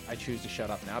choose. All right, I choose to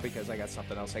shut up now because I got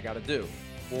something else I got to do.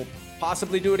 We'll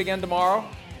possibly do it again tomorrow.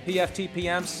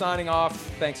 PFTPM signing off.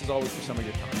 Thanks as always for some of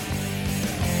your time.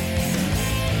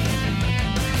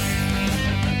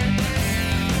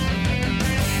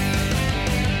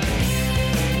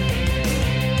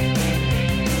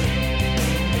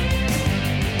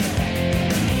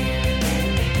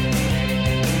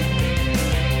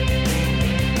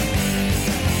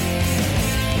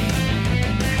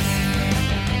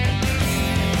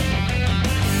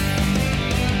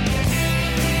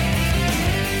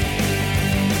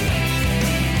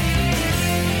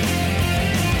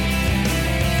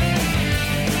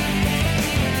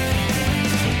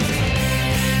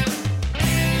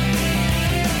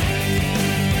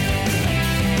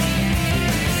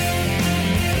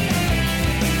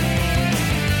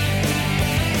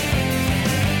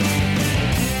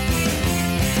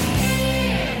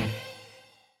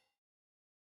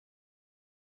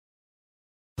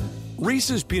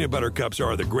 Reese's peanut butter cups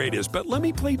are the greatest, but let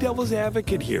me play devil's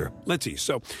advocate here. Let's see.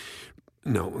 So,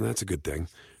 no, that's a good thing.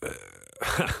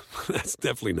 That's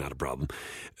definitely not a problem.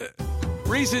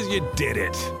 Reese's, you did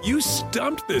it. You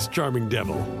stumped this charming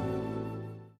devil.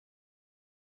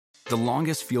 The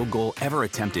longest field goal ever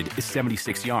attempted is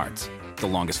 76 yards. The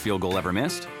longest field goal ever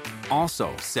missed?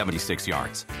 Also 76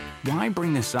 yards. Why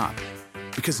bring this up?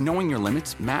 Because knowing your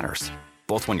limits matters,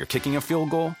 both when you're kicking a field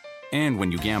goal and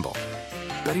when you gamble.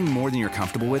 Betting more than you're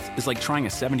comfortable with is like trying a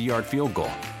 70-yard field goal.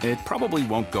 It probably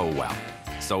won't go well.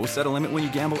 So set a limit when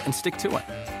you gamble and stick to it.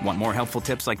 Want more helpful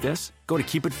tips like this? Go to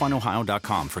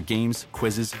keepitfunohio.com for games,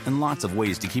 quizzes, and lots of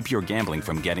ways to keep your gambling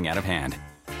from getting out of hand.